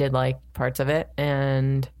 I did like parts of it.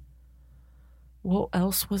 And what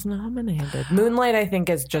else was nominated? Moonlight, I think,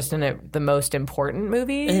 is just the most important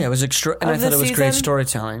movie. Yeah, it was extra, and Of I thought the it was great season?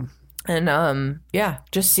 storytelling. And yeah,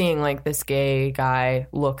 just seeing like this gay guy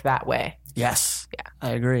look that way. Yes. Yeah,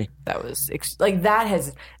 I agree. That was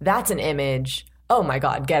that's an image. Oh my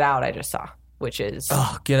God, Get Out! I just saw, which is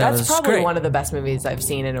Get Out That's is probably great. one of the best movies I've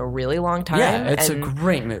seen in a really long time. Yeah, it's a and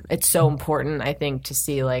great movie. It's so important, I think, to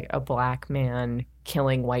see like a black man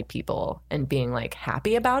killing white people and being like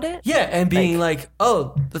happy about it. Yeah, and being like,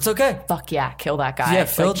 oh, that's okay. Fuck yeah, kill that guy.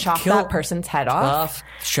 Yeah, like, chop kill- that person's head off.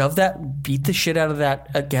 Shove that, beat the shit out of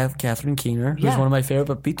that Catherine Keener, who's Yeah. one of my favorite,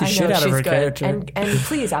 but beat the I shit know, out of she's her good. character. And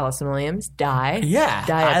please, Allison Williams, die. Yeah,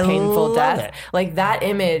 Die a I painful love death. it. Like that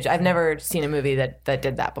image, I've never seen a movie that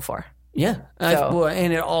did that before. Yeah, So-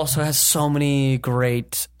 and it also has so many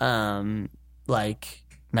great like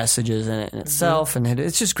messages in it in itself, and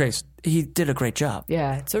it's just great. He did a great job.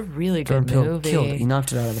 Yeah, it's a really Jordan good Peele movie. killed it. He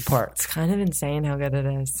knocked it out of the park. It's kind of insane how good it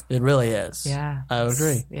is. It really is. Yeah, I would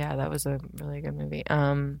agree. Yeah, that was a really good movie.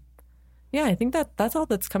 Yeah, I think that's all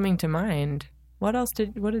that's coming to mind.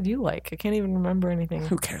 What did you like? I can't even remember anything.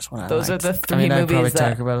 Who cares what I Those liked? are the three I'd probably movies that...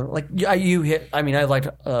 talk about it. Like you hit. I mean, I liked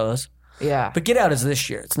those. Yeah. But Get Out is this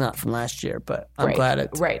year. It's not from last year, but I'm glad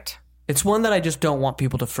it's... Right. It's one that I just don't want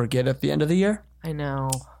people to forget at the end of the year. I know.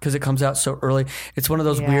 Because it comes out so early. It's one of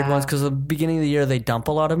those weird ones because at the beginning of the year they dump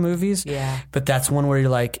a lot of movies. Yeah. But that's one where you're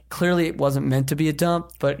like, clearly it wasn't meant to be a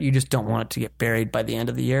dump, but you just don't want it to get buried by the end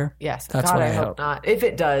of the year. Yes. That's God, what I hope not. If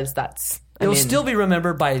it does, It'll still be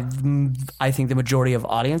remembered by, I think, the majority of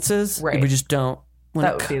audiences. Right. We just don't...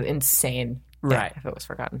 That would be insane. Right. If it was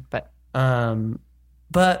forgotten. But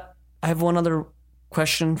I have one other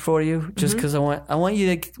question for you, just because I want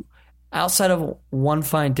you to... Outside of One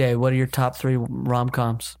Fine Day, what are your top 3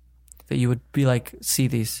 rom-coms that you would be like, see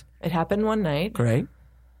these? It Happened One Night. Great.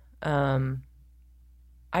 I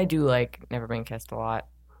do like Never Been Kissed a lot.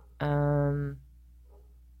 I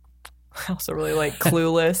also really like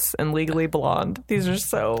Clueless and Legally Blonde. These are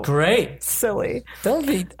so Great. silly. Don't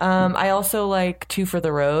be... I also like Two for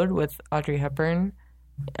the Road with Audrey Hepburn.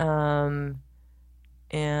 And...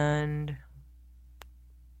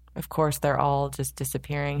 Of course, they're all just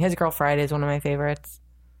disappearing. His Girl Friday is one of my favorites.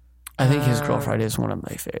 I think His Girl Friday is one of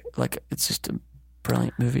my favorite. Like, it's just a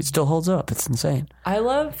brilliant movie. It still holds up. It's insane. I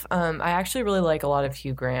love, I actually really like a lot of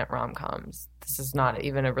Hugh Grant rom-coms. This is not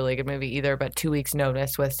even a really good movie either, but 2 Weeks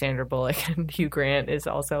Notice with Sandra Bullock and Hugh Grant is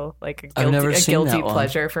also like a guilty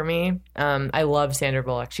pleasure for me. I love Sandra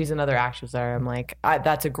Bullock. She's another actress there. I'm like,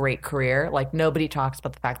 that's a great career. Like, nobody talks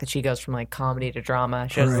about the fact that she goes from like comedy to drama.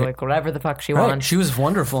 She does like whatever the fuck she wants. She was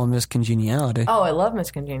wonderful in Miss Congeniality. Oh, I love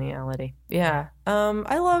Miss Congeniality. Yeah.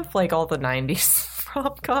 I love like all the 90s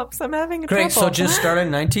rom-coms. I'm having trouble. Great. So just start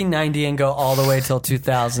in 1990 and go all the way till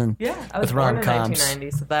 2000. Yeah, I was born in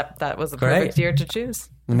 1990, so that was the perfect year to choose.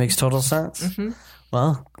 It makes total sense. Mm-hmm.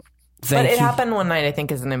 Well, but It Happened One Night, I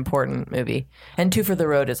think, is an important movie. And Two for the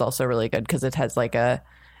Road is also really good because it has like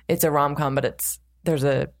it's a rom-com, but there's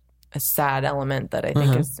a sad element that I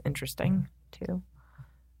think is interesting too.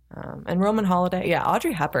 And Roman Holiday, yeah,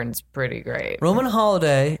 Audrey Hepburn's pretty great. Roman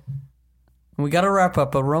Holiday, we got to wrap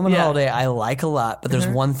up, but Roman Holiday I like a lot, but there's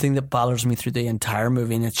one thing that bothers me through the entire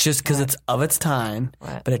movie, and it's just because it's of its time,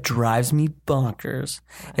 but it drives me bonkers,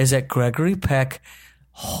 is that Gregory Peck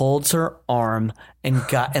holds her arm and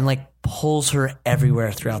like pulls her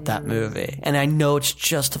everywhere throughout that movie. And I know it's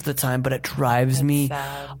just of the time, but it drives me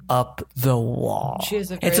up the wall. She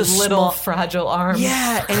has a very little fragile arm.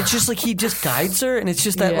 Yeah, and it's just like he just guides her, and it's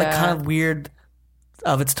just that like kind of weird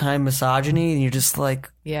of its time misogyny, and you're just like,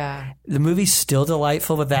 the movie's still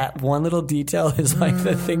delightful, but that one little detail is like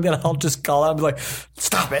the thing that I'll just call out and be like,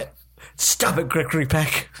 stop it, Gregory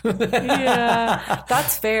Peck. Yeah,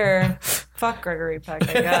 that's fair. Fuck Gregory Peck,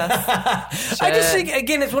 I guess. I just think,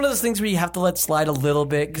 again, it's one of those things where you have to let slide a little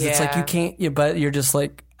bit, because it's like you can't, but you're just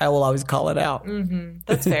like, I will always call it out. Mm-hmm.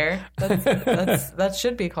 That's fair. That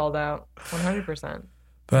should be called out 100%.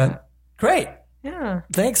 But great. Yeah.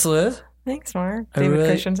 Thanks, Liz. Thanks, Mark. David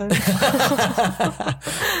Christensen.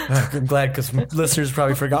 I'm glad, because listeners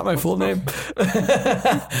probably forgot my full name.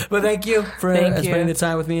 But thank you for spending the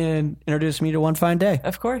time with me and introducing me to One Fine Day.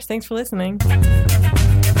 Of course. Thanks for listening.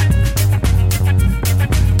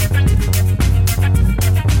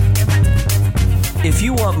 If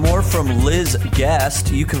you want more from Liz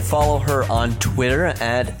Guest, you can follow her on Twitter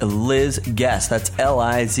at Liz Guest. That's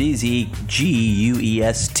LIZZGUEST.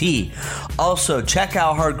 Also, check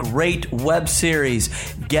out her great web series.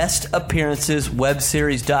 Guest Appearances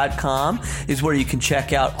Webseries.com is where you can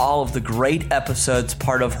check out all of the great episodes,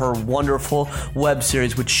 part of her wonderful web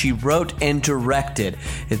series, which she wrote and directed.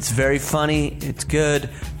 It's very funny. It's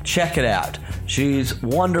good. Check it out. She's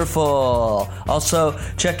wonderful. Also,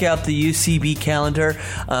 check out the UCB calendar.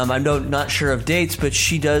 I'm not sure of dates, but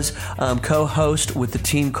she does co-host with the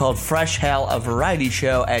team called Fresh Hell, a variety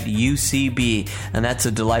show at UCB, and that's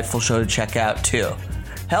a delightful show to check out too.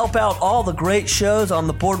 Help out all the great shows on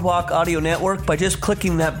the Boardwalk Audio Network by just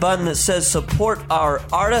clicking that button that says support our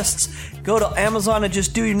artists. Go to Amazon and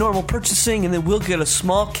just do your normal purchasing, and then we'll get a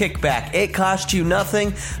small kickback. It costs you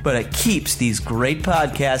nothing, but it keeps these great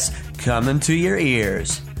podcasts coming to your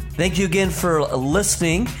ears. Thank you again for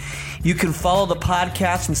listening. You can follow the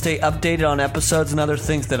podcast and stay updated on episodes and other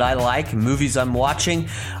things that I like, movies I'm watching,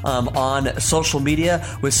 on social media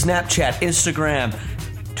with Snapchat, Instagram,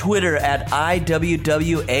 Twitter at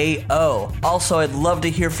IWWAO. Also, I'd love to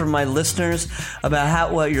hear from my listeners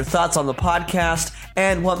about what your thoughts on the podcast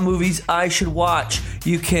and what movies I should watch.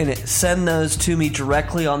 You can send those to me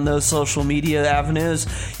directly on those social media avenues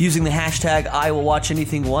using the hashtag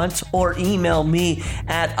IWillWatchAnythingOnce, or email me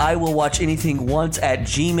at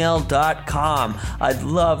IWillWatchAnythingOnce@gmail.com. I'd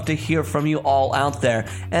love to hear from you all out there.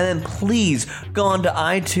 And then please go on to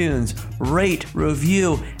iTunes, rate,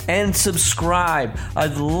 review, and subscribe.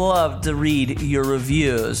 I'd love to read your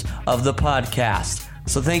reviews of the podcast.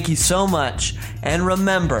 So thank you so much. And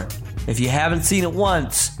remember, if you haven't seen it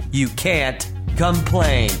once, you can't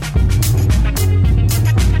complain.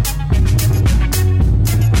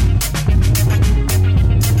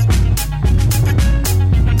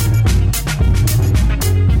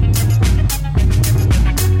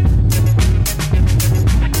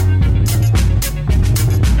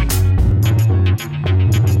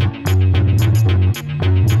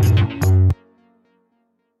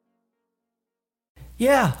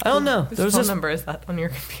 Yeah, I don't know. Whose There's phone this. number is that on your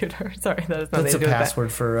computer? Sorry, that is nothing That's to a do with that.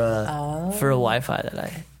 password for a Wi-Fi that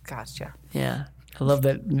I. Gotcha. Yeah, I love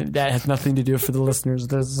that. That has nothing to do for the listeners.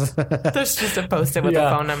 There's There's just a post-it with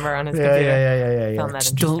Yeah. a phone number on his yeah, computer. yeah. Found that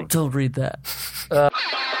Just interesting. don't read that.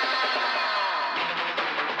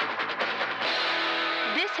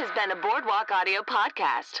 This has been a Boardwalk Audio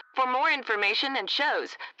podcast. For more information and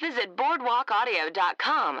shows, visit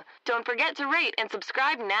boardwalkaudio.com. Don't forget to rate and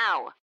subscribe now.